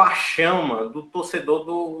a paixão, mano, do torcedor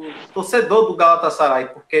do Galatasaray,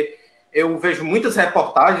 porque eu vejo muitas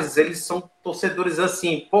reportagens, eles são torcedores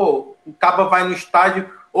assim, pô, o cara vai no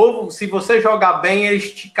estádio, ou se você jogar bem,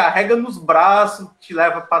 eles te carregam nos braços, te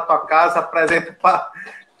leva para tua casa,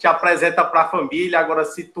 te apresenta para a família. Agora,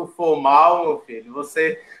 se tu for mal, meu filho,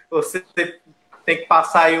 você tem que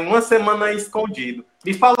passar aí uma semana escondido.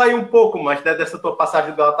 Me fala aí um pouco, mas dessa tua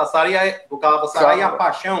passagem do Galatasaray e a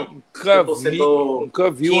paixão do torcedor nunca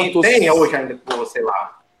vi que tem hoje ainda com você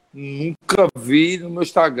lá. Nunca vi no meu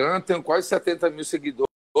Instagram, tenho quase 70 mil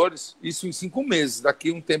seguidores, isso em 5 meses.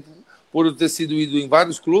 Daqui um tempo, por eu ter sido ido em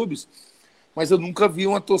vários clubes, mas eu nunca vi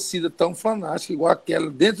uma torcida tão fanática igual aquela.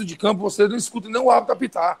 Dentro de campo você não escuta nem o árbitro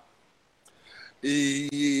apitar.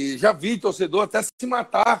 E já vi torcedor até se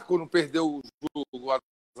matar quando perdeu o jogo do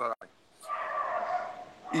Galatasaray.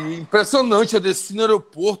 E impressionante, eu desci no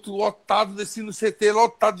aeroporto, lotado, desci no CT,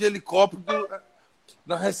 lotado de helicóptero,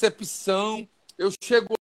 na recepção. Eu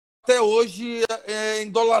chego até hoje,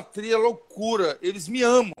 idolatria, loucura. Eles me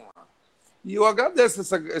amam. E eu agradeço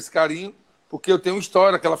esse carinho, porque eu tenho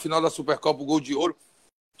história, aquela final da Supercopa, o gol de ouro,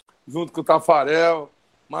 junto com o Tafarel,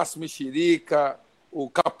 Márcio Mexerica, o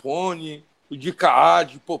Capone, o Di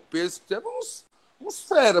Caade, Popesco, teve uns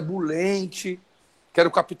fera, Bulente, que era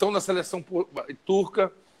o capitão da seleção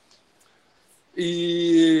turca.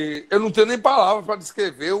 E eu não tenho nem palavras para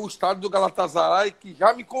descrever o estádio do Galatasaray, que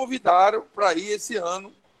já me convidaram para ir esse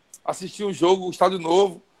ano assistir um jogo, o Estádio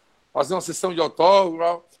Novo, fazer uma sessão de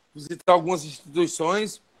autógrafo, visitar algumas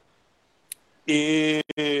instituições e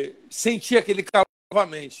sentir aquele calor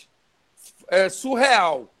novamente. É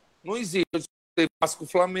surreal. Não existe. Teve Vasco,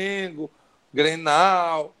 Flamengo,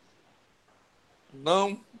 Grenal,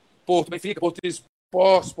 não, Porto, Benfica, Porto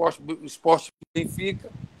Esporte, Benfica,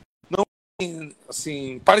 não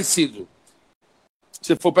assim, parecido.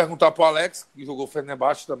 Se for perguntar para o Alex, que jogou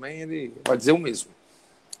Fenerbahçe também, ele vai dizer o mesmo.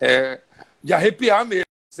 É de arrepiar mesmo.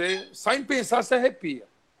 Você, só em pensar, você arrepia.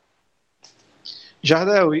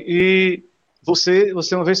 Jardel, e você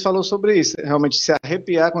uma vez falou sobre isso, realmente se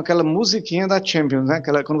arrepiar com aquela musiquinha da Champions, né?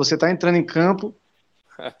 Quando você está entrando em campo,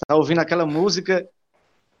 tá ouvindo aquela música,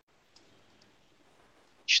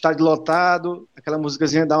 estádio lotado, aquela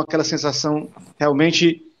musicazinha dá aquela sensação,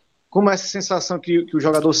 realmente, como é essa sensação que o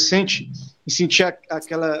jogador sente, e sentir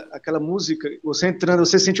aquela música, você entrando,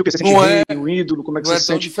 você sente o quê? Você sente o ídolo, como é que você sente?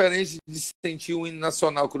 Não é tão diferente de sentir o hino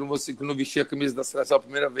nacional quando vestia a camisa da seleção a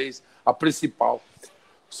primeira vez, a principal.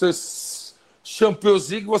 Você, Champions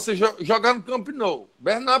League, você jogar no Camp Nou,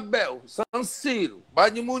 Bernabéu, San Siro,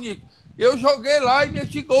 Bayern de Munique. Eu joguei lá e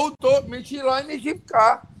meti gol todo, meti lá e meti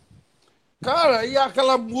cá. Cara, e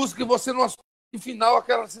aquela música, você no final,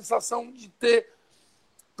 aquela sensação de ter...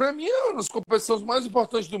 Para mim, é uma das competições mais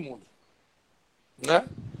importantes do mundo. Né?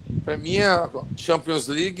 Para mim, é a Champions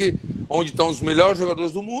League, onde estão os melhores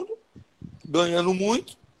jogadores do mundo, ganhando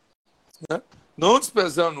muito, né? Não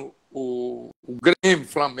desprezando o Grêmio,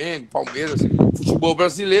 Flamengo, Palmeiras, futebol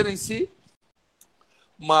brasileiro em si,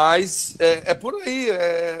 mas é por aí,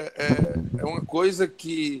 é uma coisa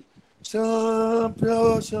que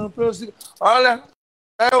Champions League. Olha,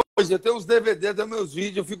 hoje eu tenho os DVD dos meus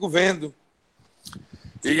vídeos, eu fico vendo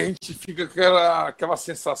e a gente fica aquela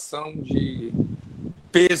sensação de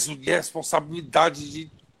peso, de responsabilidade,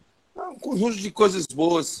 de um conjunto de coisas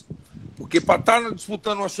boas, porque para estar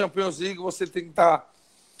disputando uma Champions League você tem que estar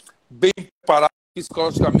bem preparado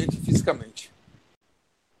psicologicamente e fisicamente.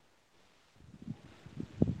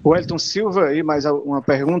 Wellington Silva, aí mais uma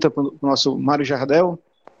pergunta para o nosso Mário Jardel.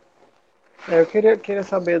 Eu queria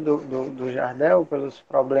saber do Jardel, pelos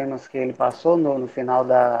problemas que ele passou no final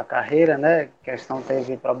da carreira, né? A questão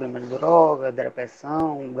teve problema de droga,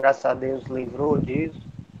 depressão, graças a Deus livrou disso.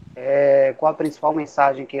 Qual a principal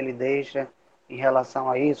mensagem que ele deixa em relação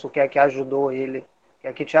a isso? O que é que ajudou ele? O que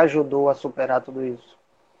é que te ajudou a superar tudo isso?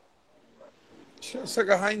 Deixa eu se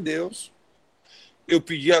agarrar em Deus. Eu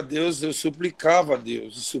pedi a Deus, eu suplicava a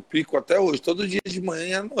Deus, eu suplico até hoje, todo dia de manhã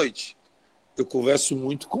e à noite. Eu converso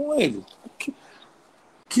muito com ele.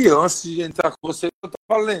 Que antes de entrar com você, eu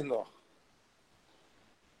estava lendo.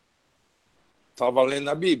 Estava lendo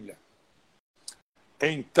a Bíblia.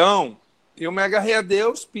 Então, eu me agarrei a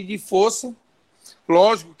Deus, pedi força.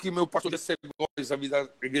 Lógico que meu pastor a vida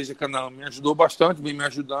da Igreja Canal me ajudou bastante, vem me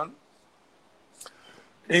ajudando.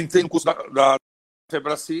 Entrei no curso da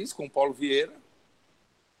Febracis com o Paulo Vieira.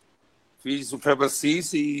 Fiz o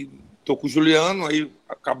Febracis e estou com o Juliano, aí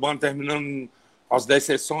acabando, terminando as 10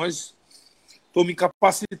 sessões. Estou me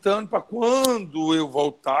capacitando para quando eu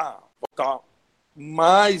voltar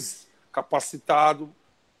mais capacitado,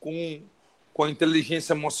 com a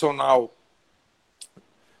inteligência emocional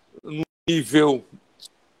no nível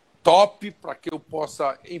top, para que eu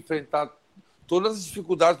possa enfrentar todas as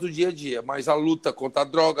dificuldades do dia a dia. Mas a luta contra a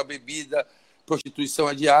droga, a bebida, prostituição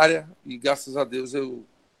é diária e, graças a Deus, eu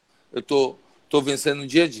estou vencendo no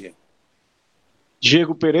dia a dia.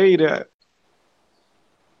 Diego Pereira.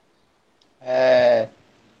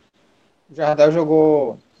 O Jardel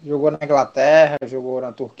jogou na Inglaterra, jogou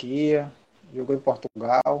na Turquia, jogou em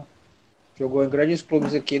Portugal, jogou em grandes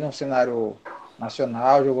clubes aqui no cenário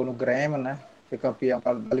nacional, jogou no Grêmio, né? Foi campeão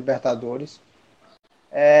da Libertadores.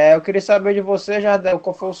 Eu queria saber de você, Jardel,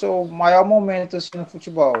 qual foi o seu maior momento assim, no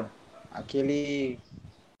futebol?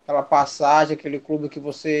 Aquela passagem, aquele clube que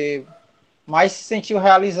você mais se sentiu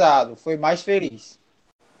realizado, foi mais feliz?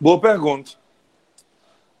 Boa pergunta.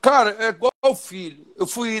 Cara, é igual o filho. Eu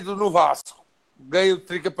fui ídolo no Vasco. Ganhei o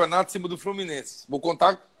tricampeonato em cima do Fluminense. Vou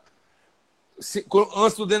contar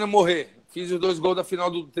antes do Dena morrer. Fiz os 2 gols da final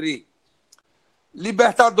do Tri.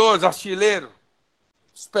 Libertadores, artilheiro.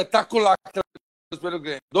 Espetacular. Pelo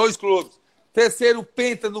Grêmio. 2 clubes. Terceiro,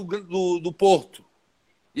 penta do Porto.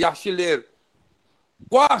 E artilheiro.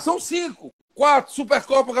 4, são 5. 4,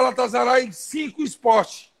 Supercopa Galatasaray, 5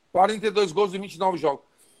 Esporte. 42 gols em 29 jogos.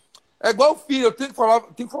 É igual o filho, eu tenho que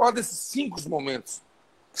falar desses 5 momentos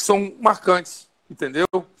que são marcantes, entendeu?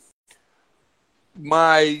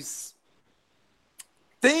 Mas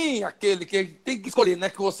tem aquele que tem que escolher, né?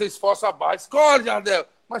 Que você esforça abaixo. Escolhe, Jardel,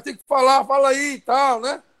 mas tem que falar, fala aí e tal,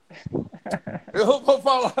 né? Eu vou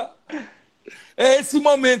falar. É esse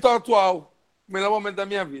momento atual, o melhor momento da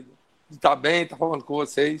minha vida. De estar bem, estar falando com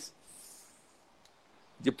vocês,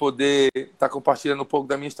 de poder estar compartilhando um pouco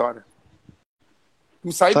da minha história.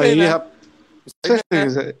 Me saí Tá bem, aí, né? rapaz. Com Me saí bem, né?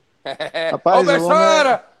 certeza. Ô, Rapaz, o homem é...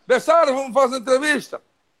 Bessara! Bessara, vamos fazer uma entrevista?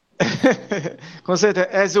 Com certeza.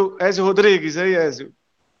 Ezio Rodrigues, aí, Ezio.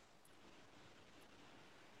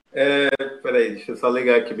 Peraí, deixa eu só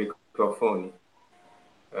ligar aqui o microfone.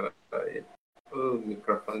 Peraí. O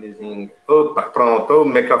microfonezinho. Opa, pronto, o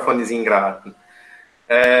microfonezinho ingrato.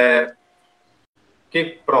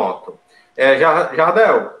 Pronto.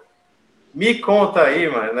 Jardel, me conta aí,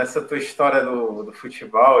 mano, nessa tua história do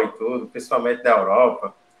futebol e tudo, principalmente da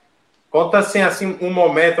Europa. Conta assim um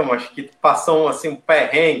momento, mas que passou assim, um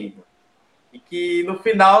perrengue e que no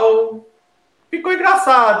final ficou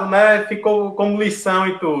engraçado, né? Ficou como lição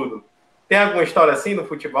e tudo. Tem alguma história assim no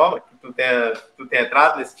futebol que tu tenha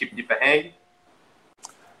entrado nesse tipo de perrengue?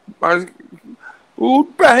 Mas o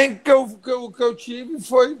perrengue que eu tive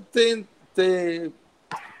foi ter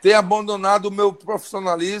abandonado o meu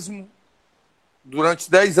profissionalismo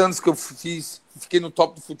durante 10 anos que eu fiquei no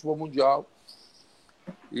top do futebol mundial.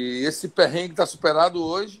 E esse perrengue está superado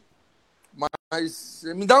hoje. Mas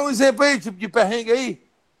me dá um exemplo aí, tipo de perrengue aí.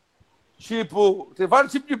 Tipo, tem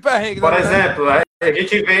vários tipos de perrengue, Por né? exemplo, a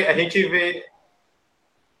gente vê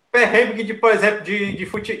perrengue por exemplo, de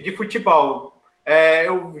futebol.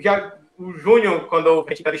 O Júnior, quando a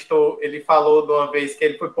gente entrevistou, ele falou de uma vez que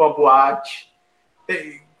ele foi para uma boate.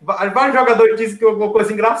 Vários jogadores dizem que alguma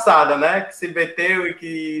coisa engraçada, né? Que se meteu e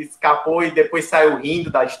que escapou e depois saiu rindo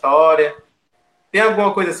da história. Tem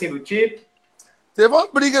alguma coisa assim do tipo? Teve uma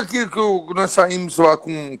briga aqui que nós saímos lá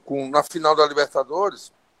na final da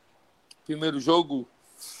Libertadores. Primeiro jogo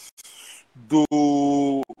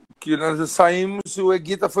que nós saímos, o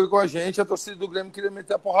Eguita foi com a gente, a torcida do Grêmio queria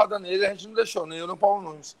meter a porrada nele, a gente não deixou, nem eu nem o Paulo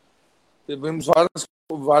Nunes. Tivemos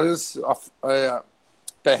várias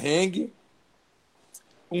perrengue.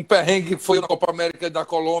 Um perrengue foi na Copa América da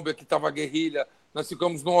Colômbia, que estava a guerrilha. Nós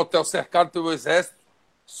ficamos num hotel cercado pelo exército,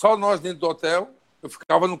 só nós dentro do hotel. Eu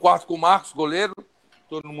ficava no quarto com o Marcos, goleiro,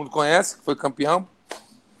 todo mundo conhece, que foi campeão.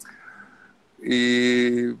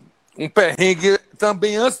 E um perrengue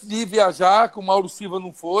também antes de viajar, que o Mauro Silva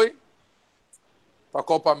não foi para a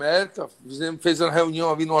Copa América. Fez uma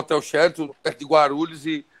reunião ali no Hotel Sheraton, perto de Guarulhos,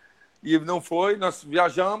 e não foi. Nós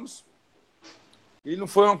viajamos. E não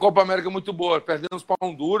foi uma Copa América muito boa. Perdemos para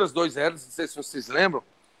Honduras, 2-0. Não sei se vocês lembram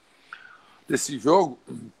desse jogo.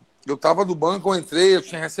 Eu estava no banco, eu entrei, eu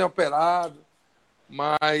tinha recém-operado.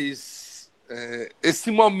 Mas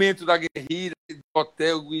esse momento da guerrilha, do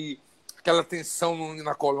hotel e aquela tensão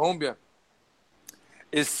na Colômbia,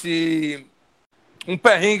 um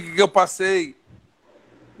perrengue que eu passei,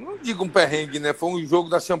 não digo um perrengue, né? Foi um jogo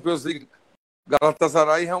da Champions League,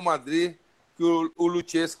 Galatasaray e Real Madrid, que o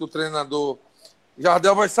Luchescu, o treinador,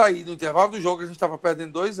 Jardel vai sair. No intervalo do jogo, a gente estava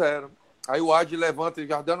perdendo 2-0. Aí o Adi levanta e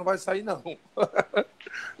Jardel não vai sair, não.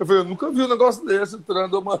 Eu falei, eu nunca vi um negócio desse, o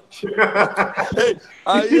treinador mancha.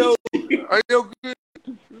 Aí eu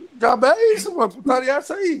Jardel é isso, mano, putaria é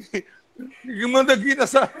essa aí. Ninguém manda aqui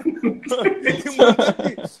nessa. Ninguém manda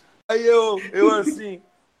aqui. Aí eu assim.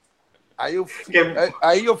 Aí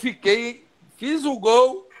eu fiquei, fiz o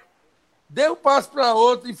gol, dei o passo para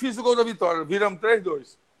outro e fiz o gol da vitória. Viramos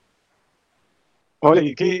 3-2. Olha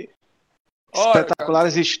aí, que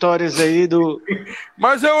espetaculares histórias aí do.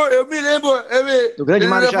 Mas eu me lembro. Do grande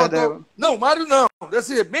ele Mário levantou... Jardel. Não, Mário não.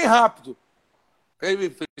 Desse, bem rápido.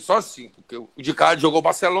 Ele fez só assim, porque o de cara jogou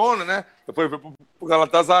Barcelona, né? Depois foi pro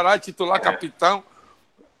Galatasaray, titular, capitão.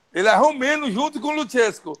 Ele é romeno junto com o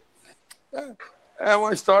Luchescu. É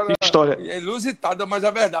uma história inusitada, mas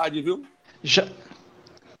é verdade, viu?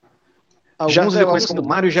 Alguns lhe conhecem como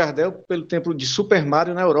Mário Jardel pelo tempo de Super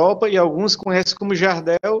Mário na Europa e alguns conhecem como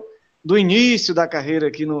Jardel do início da carreira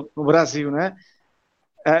aqui no Brasil, né?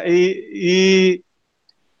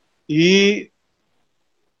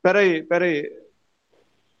 Peraí.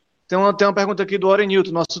 Tem uma pergunta aqui do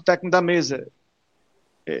Orenilton, nosso técnico da mesa.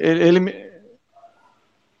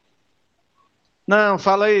 Não,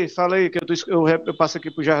 fala aí, que eu passo aqui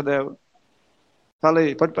pro Jardel. Fala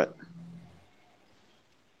aí, pode.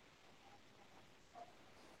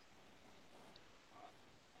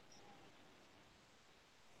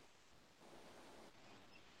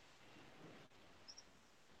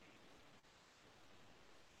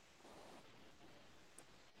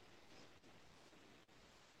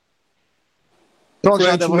 Pronto,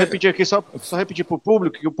 Jardel, vou repetir aqui, só repetir para o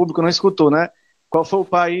público, que o público não escutou, né? Qual foi o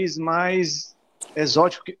país mais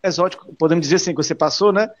exótico, podemos dizer assim, que você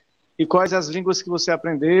passou, né? E quais as línguas que você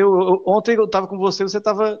aprendeu? Ontem eu estava com você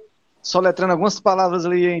estava soletrando algumas palavras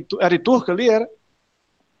ali, era em turco ali, era?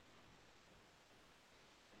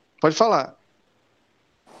 Pode falar.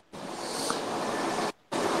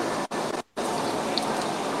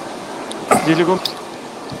 Desligou.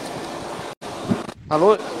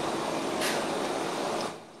 Alô?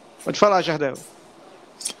 Pode falar, Jardel.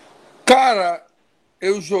 Cara,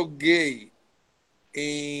 eu joguei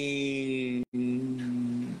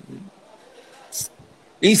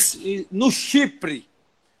no Chipre,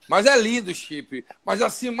 mas é lindo o Chipre. Mas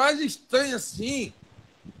assim, mais estranho assim,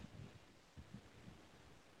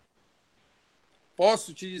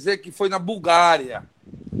 posso te dizer que foi na Bulgária.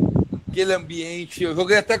 Aquele ambiente. Eu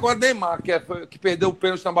joguei até com a Neymar, que perdeu o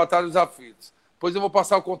pênalti na Batalha dos Aflitos. Depois eu vou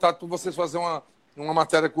passar o contato para vocês fazer uma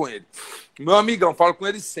matéria com ele. Meu amigão, falo com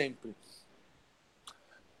ele sempre.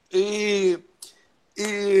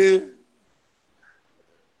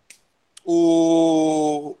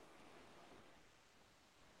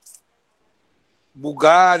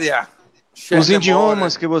 Bulgária. Os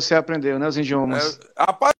idiomas que você aprendeu, né? Os idiomas.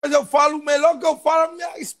 Rapaz, eu falo, o melhor que eu falo,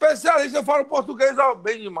 minha especialista, eu falo português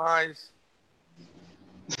bem demais.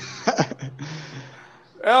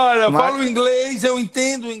 Olha, eu falo inglês, eu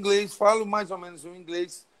entendo o inglês, falo mais ou menos o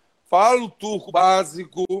inglês, falo turco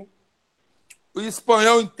básico, o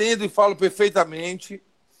espanhol eu entendo e falo perfeitamente,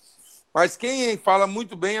 mas quem fala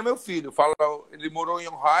muito bem é meu filho. Ele morou em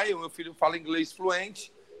Ohio, meu filho fala inglês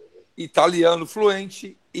fluente, italiano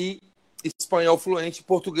fluente e espanhol fluente,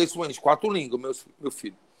 português fluente, 4 línguas, meu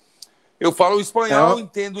filho. Eu falo o espanhol,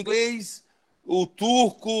 entendo o inglês, o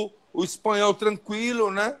turco, o espanhol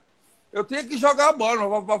tranquilo, né? Eu tenho que jogar a bola,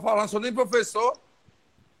 não vou falar, não sou nem professor.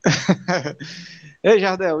 Ei,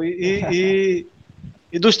 Jardel, e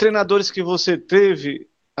dos treinadores que você teve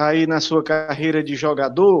aí na sua carreira de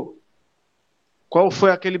jogador, qual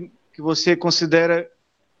foi aquele que você considera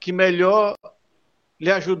que melhor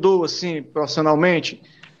lhe ajudou, assim, profissionalmente?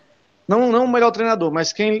 Não o melhor treinador,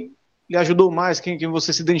 mas quem lhe ajudou mais, quem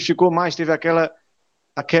você se identificou mais, teve aquela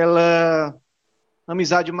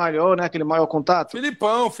amizade maior, né? Aquele maior contato?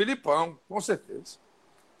 Filipão, com certeza.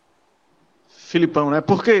 Filipão, né?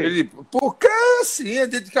 Por quê? Porque, sim, a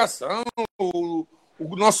dedicação, o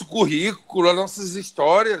nosso currículo, as nossas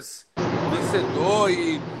histórias, vencedor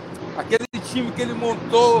e aquele time que ele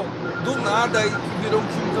montou do nada e que virou um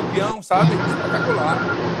time campeão, sabe? Espetacular.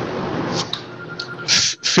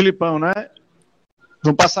 Filipão, né?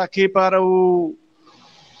 Vou passar aqui para o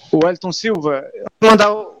Wellington Silva. Vou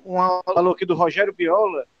mandar um alô aqui do Rogério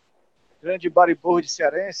Viola, grande bodyboard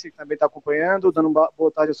cearense, que também está acompanhando, dando uma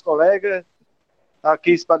boa tarde aos colegas. Está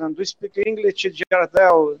aqui espalhando do Speak English de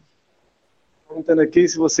Jardel. Perguntando aqui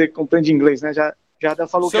se você compreende inglês, né? Jardel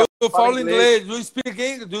falou que eu falo inglês. Do you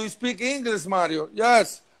speak English, Mário?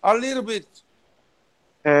 Yes, a little bit.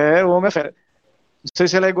 O homem é fera. Não sei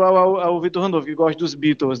se ele é igual ao Vitor Randolph, que gosta dos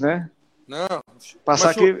Beatles, né? Não.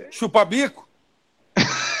 Passar aqui... Chupa bico?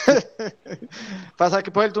 Passar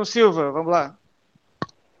aqui para o Wellington Silva, vamos lá.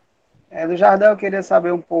 Do Jardel, eu queria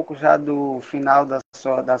saber um pouco já do final da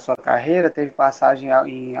sua carreira. Teve passagem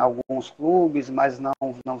em alguns clubes, mas não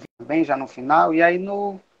bem já no final. E aí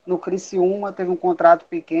no Criciúma teve um contrato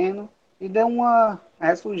pequeno e deu uma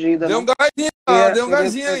ressurgida. Deu um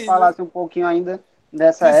gásinho aí. Você falasse um pouquinho ainda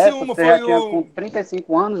dessa época. Você já tinha com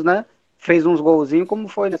 35 anos, né? Fez uns golzinhos. Como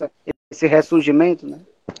foi esse ressurgimento, né?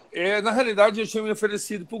 Na realidade, eu tinha me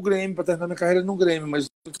oferecido para o Grêmio, para terminar minha carreira no Grêmio, mas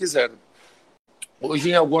não quiseram.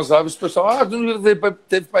 Hoje, em algumas lives, o pessoal, tu não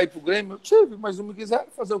teve para ir para o Grêmio? Eu tive, mas não me quiseram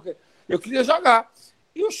fazer o quê? Eu queria jogar.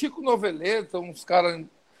 E o Chico Noveleta, uns caras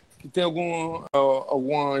que tem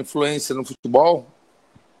alguma influência no futebol,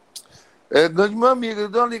 grande meu amigo, ele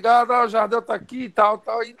deu uma ligada, o Jardel tá aqui e tal,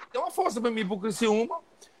 e deu uma força para mim para o Criciúma.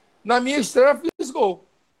 Na minha estreia, fiz gol.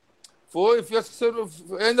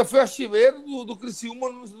 Ainda fui artilheiro do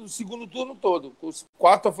Criciúma no segundo turno todo. Os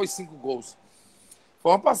 4 foi 5 gols.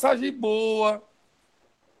 Foi uma passagem boa.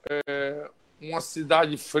 Uma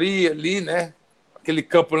cidade fria ali, né? Aquele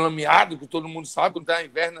campo lameado que todo mundo sabe, quando tá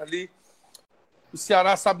inverno ali. O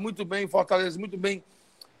Ceará sabe muito bem, Fortaleza muito bem.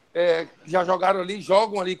 Já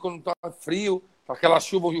jogam ali quando tá frio, aquela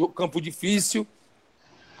chuva, o campo difícil.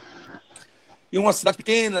 E uma cidade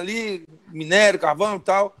pequena ali, minério, carvão e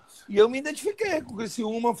tal. E eu me identifiquei com o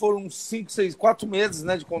Criciúma, foram 4 meses,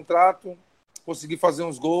 né, de contrato. Consegui fazer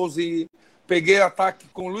uns gols e peguei ataque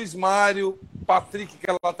com Luiz Mário, Patrick, que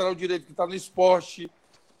é lateral direito que está no Esporte,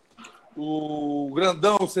 o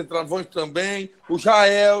Grandão, o centroavante também, o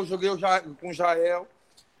Jael, joguei com o Jael.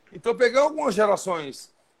 Então, eu peguei algumas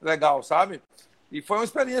gerações legal, sabe? E foi uma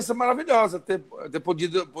experiência maravilhosa ter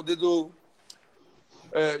podido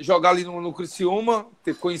jogar ali no Criciúma,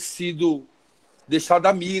 ter conhecido, deixado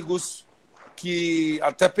amigos, que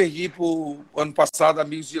até perdi pro ano passado,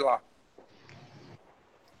 amigos de lá.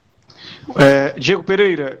 Diego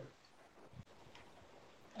Pereira.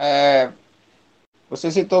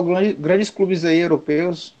 Você citou grandes clubes aí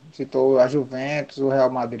europeus, citou a Juventus, o Real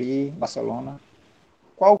Madrid, Barcelona.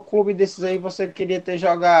 Qual clube desses aí você queria ter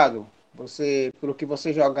jogado? Pelo que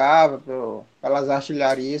você jogava, pelas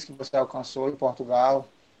artilharias que você alcançou em Portugal,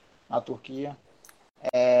 na Turquia.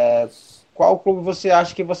 Qual clube você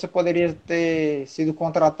acha que você poderia ter sido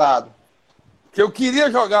contratado? Que eu queria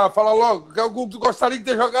jogar, fala logo, que é o clube que tu gostaria de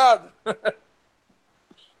ter jogado.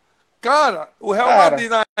 Cara, o Real Madrid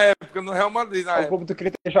na época, no Real Madrid na época. Qual clube tu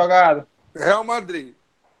queria ter jogado? Real Madrid.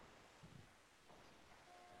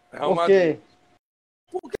 Por quê?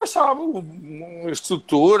 Porque achava uma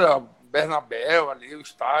estrutura, Bernabéu ali, o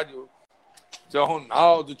estádio. Tinha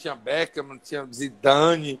Ronaldo, tinha Beckham, tinha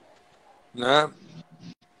Zidane, né?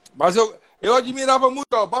 Mas eu admirava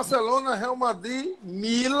muito, Barcelona, Real Madrid,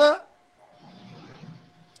 Milan,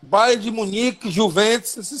 Bayern de Munique,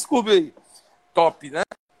 Juventus, esses clubes aí. Top, né?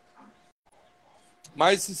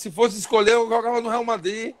 Mas se fosse escolher, eu jogava no Real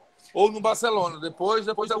Madrid ou no Barcelona. Depois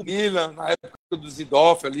é o Milan, na época do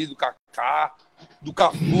Zidorf ali, do Kaká, do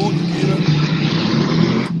Cafu, do Milan.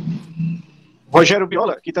 Rogério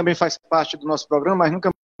Biola, que também faz parte do nosso programa, mas nunca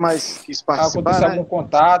mais quis participar. Aconteceu algum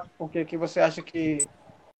contato? Porque que você acha que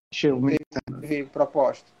teve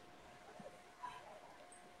proposta?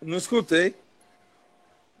 Não escutei.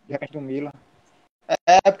 De repente do Milan.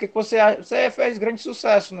 Porque você fez grande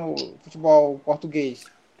sucesso no futebol português.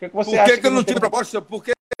 Por que eu não tive proposta?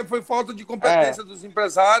 Porque foi falta de competência dos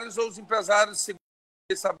empresários, ou os empresários,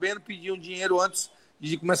 sabendo, pediam dinheiro antes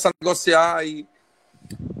de começar a negociar e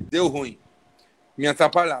deu ruim. Me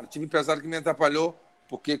atrapalharam. Tive empresário que me atrapalhou,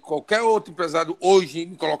 porque qualquer outro empresário hoje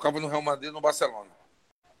me colocava no Real Madrid, no Barcelona.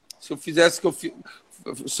 Se eu fizesse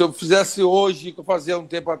hoje o que eu fazia um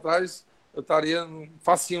tempo atrás, eu estaria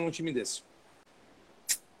facinho num time desse.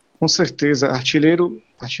 Com certeza. Artilheiro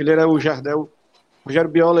é o Jardel.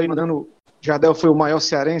 Rogério Biola aí mandando. Jardel foi o maior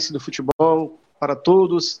cearense do futebol para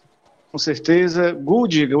todos, com certeza.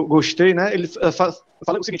 Good, eu gostei, né? Ele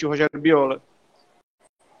fala o seguinte, o Rogério Biola.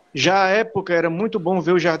 Já à época era muito bom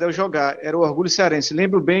ver o Jardel jogar. Era o orgulho cearense.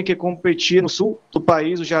 Lembro bem que competia no sul do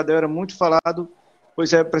país. O Jardel era muito falado,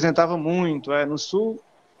 pois representava muito. No sul,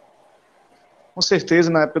 com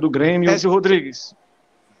certeza, na época do Grêmio. Ezio Rodrigues.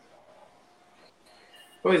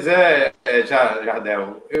 Pois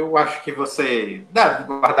Jardel, eu acho que você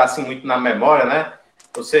guardasse muito na memória, né?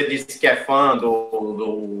 Você disse que é fã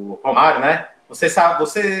do Romário, né? Você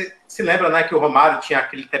se lembra, né, que o Romário tinha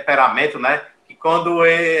aquele temperamento, né? Que quando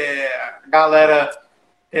a galera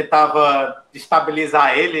tentava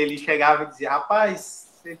destabilizar ele chegava e dizia, rapaz,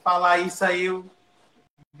 se falar isso aí,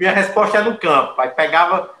 minha resposta é no campo. Aí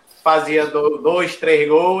pegava, fazia 2, 3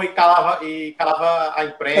 gols e calava a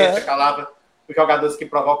imprensa, calava os jogadores que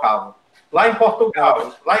provocavam. Lá em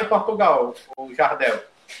Portugal, o Jardel,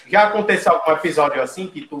 já aconteceu algum episódio assim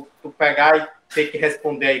que tu pegar e ter que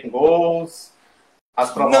responder aí com gols, as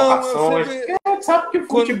provocações? Não, porque a gente sabe que o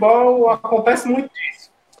futebol acontece muito disso.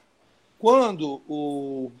 Quando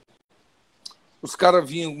os caras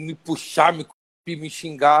vinham me puxar, me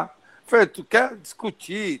xingar, falei, tu quer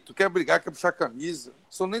discutir, tu quer brigar, quer puxar a camisa?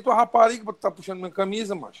 Sou nem tua rapariga pra tu tá puxando minha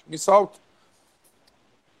camisa, macho. Me solta.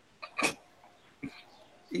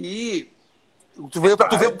 E tu veio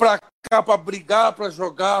pra cá pra brigar, pra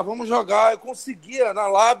jogar, vamos jogar. Eu conseguia, na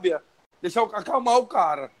lábia, acalmar o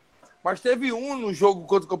cara. Mas teve no jogo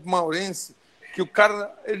contra o Campo Maurense que o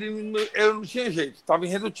cara, eu não tinha jeito, tava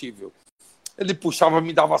irredutível. Ele puxava,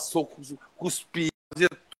 me dava socos, cuspia, fazia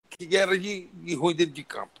que era de ruim dentro de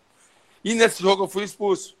campo. E nesse jogo eu fui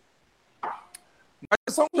expulso. Mas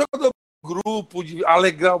é só um jogador de grupo, de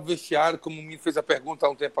alegrar o vestiário, como me fez a pergunta há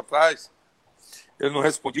um tempo atrás. Eu não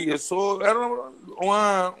respondi. Era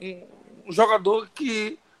um jogador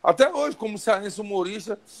que, até hoje, como cearense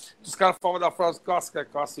humorista, os caras falam da frase clássica,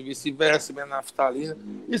 classe, vice-versa, minha naftalina.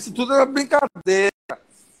 Isso tudo era brincadeira.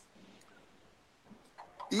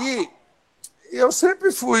 E eu sempre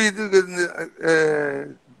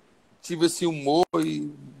tive esse humor e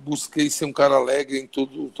busquei ser um cara alegre em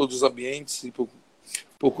todos os ambientes.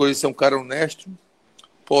 Procurei ser um cara honesto.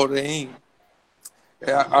 Porém,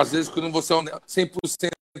 às vezes, quando você é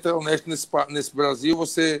 100% honesto nesse Brasil,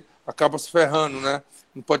 você acaba se ferrando, né?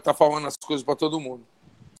 Não pode estar falando as coisas para todo mundo.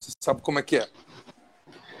 Você sabe como é que é.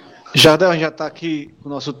 Jardel, já está aqui o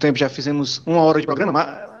nosso tempo, já fizemos 1 hora de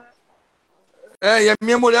programa. E a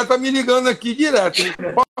minha mulher tá me ligando aqui direto.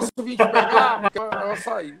 Posso vir te pegar? Porque ela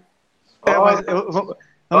saiu. Mas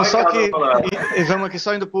vamos só aqui. Vamos aqui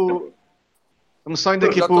só indo por. Vamos só indo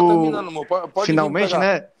aqui por. Finalmente,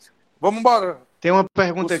 né? Vamos embora. Tem uma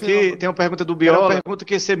pergunta aqui, tem uma pergunta do Biola, uma pergunta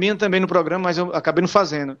que ia ser minha também no programa, mas eu acabei não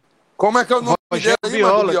fazendo. Como é que é o nome dele aí,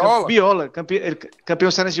 Biola? Biola, campeão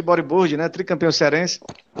cearense de bodyboard, né? Tricampeão cearense.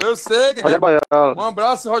 Eu sei. Um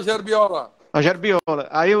abraço, Rogério Biola. Rogério Biola.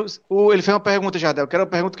 Aí ele fez uma pergunta, Jardel, que era uma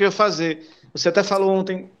pergunta que eu ia fazer. Você até falou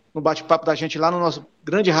ontem no bate-papo da gente lá no nosso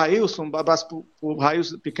grande Railson, um abraço pro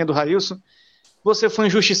Railson, pequeno do Railson. Você foi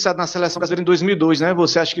injustiçado na seleção brasileira em 2002, né?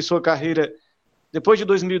 Você acha que sua carreira, depois de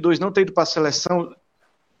 2002, não ter ido para a seleção,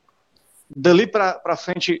 dali para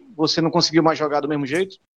frente, você não conseguiu mais jogar do mesmo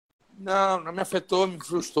jeito? Não me afetou, me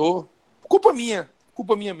frustrou. Culpa minha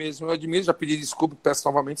mesmo. Eu admiro, já pedi desculpa, peço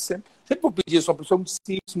novamente sempre. Sempre vou pedir, sou uma pessoa muito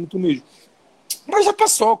simples, muito humilde. Mas já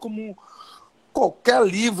passou, como qualquer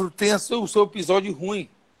livro tem o seu episódio ruim.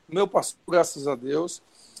 O meu passou, graças a Deus.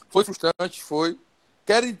 Foi frustrante, foi.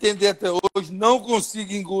 Quero entender até hoje, não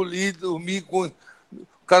consigo engolir, dormir com...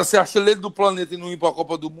 O cara ser artilheiro do planeta e não ir para a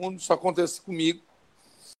Copa do Mundo, isso acontece comigo.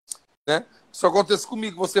 Né? Isso acontece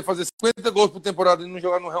comigo, você fazer 50 gols por temporada e não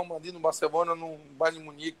jogar no Real Madrid, no Barcelona, no Bayern de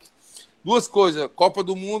Munique. Duas coisas, Copa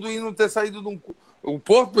do Mundo e não ter saído de um... O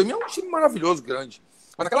Porto, para mim, é um time maravilhoso, grande.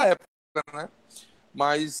 Mas naquela época, né?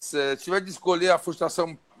 Mas se tiver de escolher, a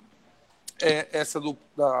frustração é essa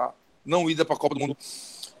da não ida para a Copa do Mundo,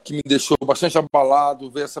 que me deixou bastante abalado,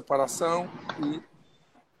 ver a separação, e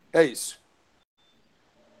é isso.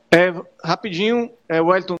 Rapidinho, o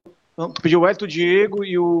Wellington... Pediu o Wellington, o Diego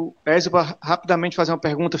e o Ezio para rapidamente fazer uma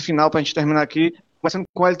pergunta final para a gente terminar aqui, começando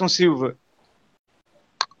com o Wellington Silva.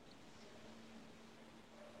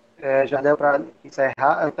 Jardel, para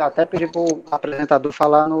encerrar, eu até pedi para o apresentador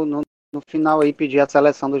falar no final aí, pedir a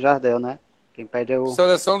seleção do Jardel, né? Quem pede é o...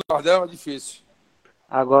 Seleção do Jardel é difícil.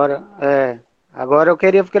 Agora eu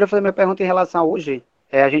queria fazer minha pergunta em relação a hoje.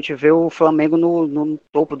 A gente vê o Flamengo no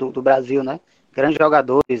topo do Brasil, né? Grandes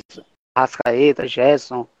jogadores, Arrascaeta,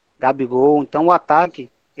 Gerson, Gabigol. Então o ataque,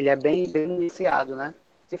 ele é bem iniciado, né?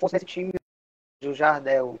 Se fosse esse time do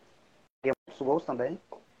Jardel, teria muitos gols também?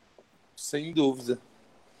 Sem dúvida.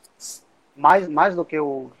 Mais do que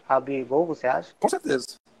o Gabigol, você acha? Com certeza.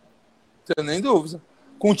 Não tenho nem dúvida.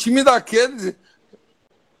 Com um time daqueles,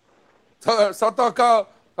 só tocar,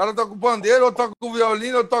 o cara toca o pandeiro, ou toca o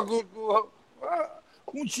violino, ou toca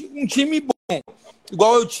um time bom.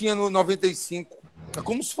 Igual eu tinha no 95. É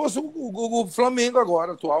como se fosse o Flamengo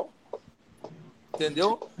agora, atual.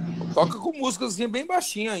 Entendeu? Toca com músicas assim, bem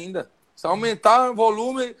baixinha ainda. Se aumentar o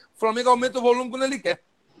volume, o Flamengo aumenta o volume quando ele quer.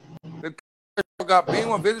 Ele quer jogar bem.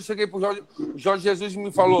 Uma vez eu cheguei pro Jorge Jesus e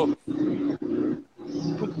me falou: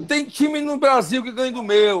 tem time no Brasil que ganha do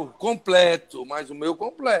meu, completo, mas o meu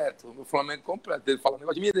completo, o meu Flamengo completo. Ele falou: eu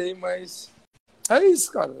admirei, mas é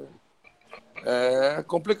isso, cara. É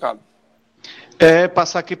complicado.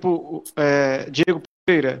 Passar aqui pro Diego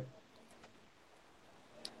Pereira.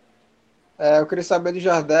 Eu queria saber do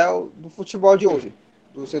Jardel, do futebol de hoje,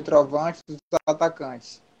 dos centroavantes, dos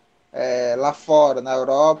atacantes, lá fora, na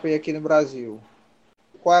Europa e aqui no Brasil.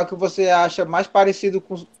 Qual é o que você acha mais parecido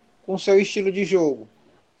com o seu estilo de jogo?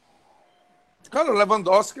 Cara, o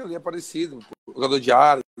Lewandowski ali é parecido, jogador de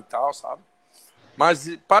área e tal, sabe? Mas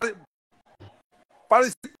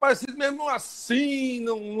parecido mesmo assim,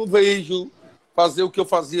 não vejo fazer o que eu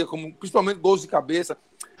fazia, como principalmente gols de cabeça.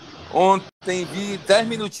 Ontem vi 10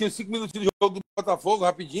 minutinhos, 5 minutinhos de jogo do Botafogo,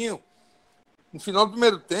 rapidinho. No final do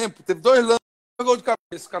primeiro tempo, teve 2 lances, 2 gols de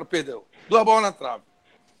cabeça, o cara perdeu. 2 bolas na trave.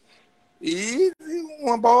 E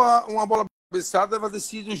uma bola cabeçada vai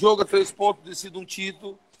decidir o jogo a 3 pontos, decide um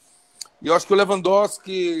título. E eu acho que o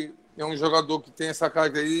Lewandowski é um jogador que tem essa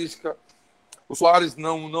característica. O Soares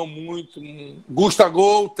não muito.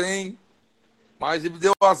 Gustavo tem. Mas ele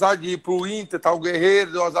deu o azar de ir para o Inter, tá o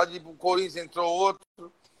Guerreiro, deu o azar de ir para o Corinthians, entrou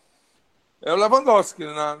outro. É o Lewandowski,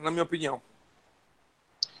 na minha opinião.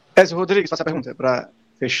 Ezio Rodrigues, faça a pergunta para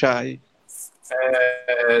fechar aí.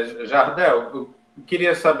 Jardel, eu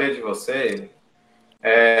queria saber de você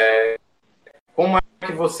como é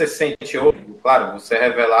que você sente hoje. Claro, você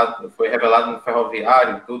foi revelado no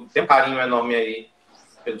Ferroviário, tudo, tem um carinho enorme aí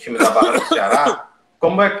pelo time da Barra do Ceará.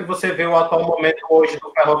 Como é que você vê o atual momento hoje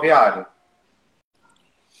do Ferroviário?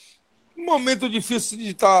 Um momento difícil de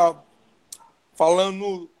estar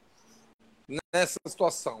falando nessa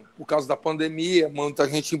situação, por causa da pandemia, muita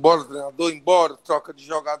gente embora, treinador embora, troca de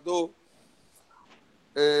jogador.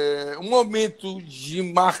 um momento de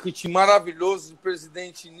marketing maravilhoso do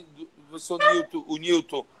presidente, o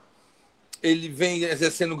Newton. Ele vem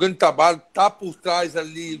exercendo um grande trabalho, está por trás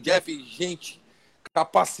ali, o Jeff, gente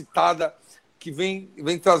capacitada, que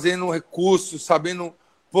vem trazendo recursos, sabendo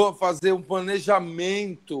fazer um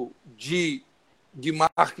planejamento de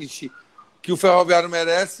marketing que o Ferroviário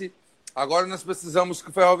merece. Agora nós precisamos que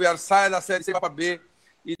o Ferroviário saia da Série C para B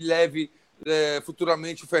e leve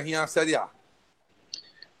futuramente o Ferrinha à Série A.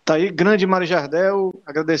 Tá aí, grande Mário Jardel.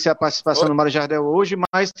 Agradecer a participação do Mário Jardel hoje,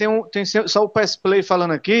 mas tem só o Pass Play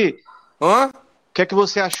falando aqui. Hã? O que é que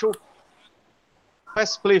você achou?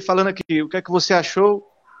 Pass Play falando aqui. O que é que você achou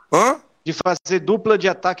de fazer dupla de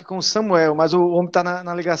ataque com o Samuel? Mas o homem tá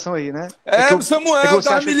na ligação aí, né? O Samuel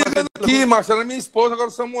tá me ligando aqui, Marcelo. É minha esposa, agora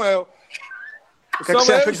o Samuel. O que é que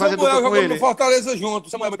você achou de fazer dupla com ele? No Fortaleza junto.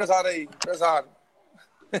 Samuel, empresário aí. Empresário.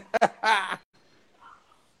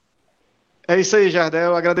 É isso aí,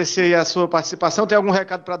 Jardel. Agradecer aí a sua participação. Tem algum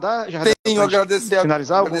recado para dar, Jardel? Tenho, agradecer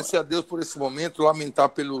a Deus por esse momento, lamentar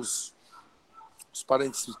pelos os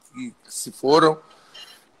parentes que se foram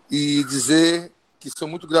e dizer que sou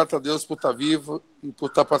muito grato a Deus por estar vivo e por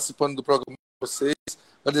estar participando do programa com vocês.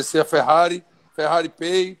 Agradecer a Ferrari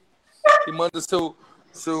Pay, que manda a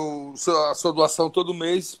sua doação todo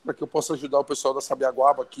mês para que eu possa ajudar o pessoal da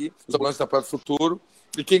Sabiaguaba aqui, os ambulantes da Praia do Futuro.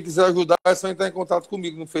 E quem quiser ajudar é só entrar em contato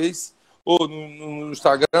comigo no Face ou no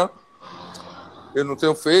Instagram. Eu não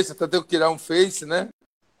tenho Face, até tenho que criar um Face, né?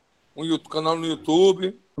 Canal no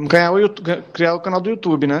YouTube. Vamos criar o canal do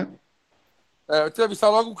YouTube, né? Entrevistar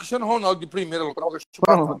logo o Cristiano Ronaldo de primeira.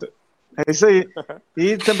 Pronto. É isso aí.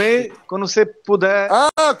 E também, quando você puder...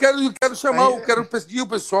 Quero chamar, quero pedir o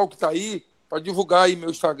pessoal que está aí para divulgar aí meu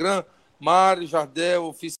Instagram, Mário Jardel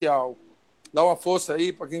Oficial. Dá uma força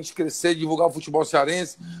aí para a gente crescer, divulgar o futebol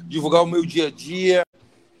cearense, divulgar o meu dia a dia.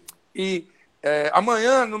 E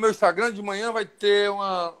amanhã, no meu Instagram, de manhã, vai ter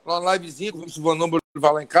uma livezinha, como se o Vanon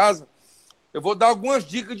vai lá em casa. Eu vou dar algumas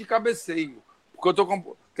dicas de cabeceio, porque eu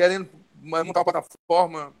estou querendo montar uma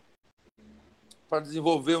plataforma para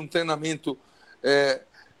desenvolver um treinamento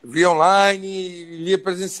via online e via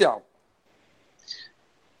presencial.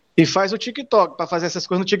 E faz o TikTok, para fazer essas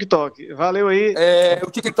coisas no TikTok. Valeu aí.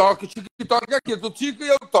 O TikTok é aqui, do Tico e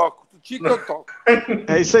eu toco. Do Tico e eu toco.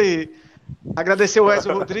 É isso aí. Agradecer o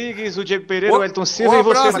Ezio Rodrigues, o Diego Pereira, o Wellington Silva e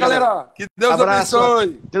você, abraço, galera. Que Deus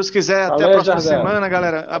abençoe. Deus quiser, até a próxima semana,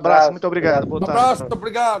 galera. Abraço, muito obrigado. Boa tarde. Abraço, muito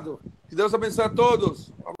obrigado. Que Deus abençoe a todos.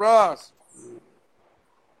 Um abraço.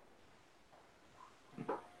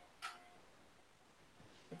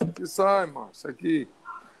 Que sai, mano. Isso aqui.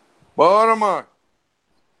 Bora, mano.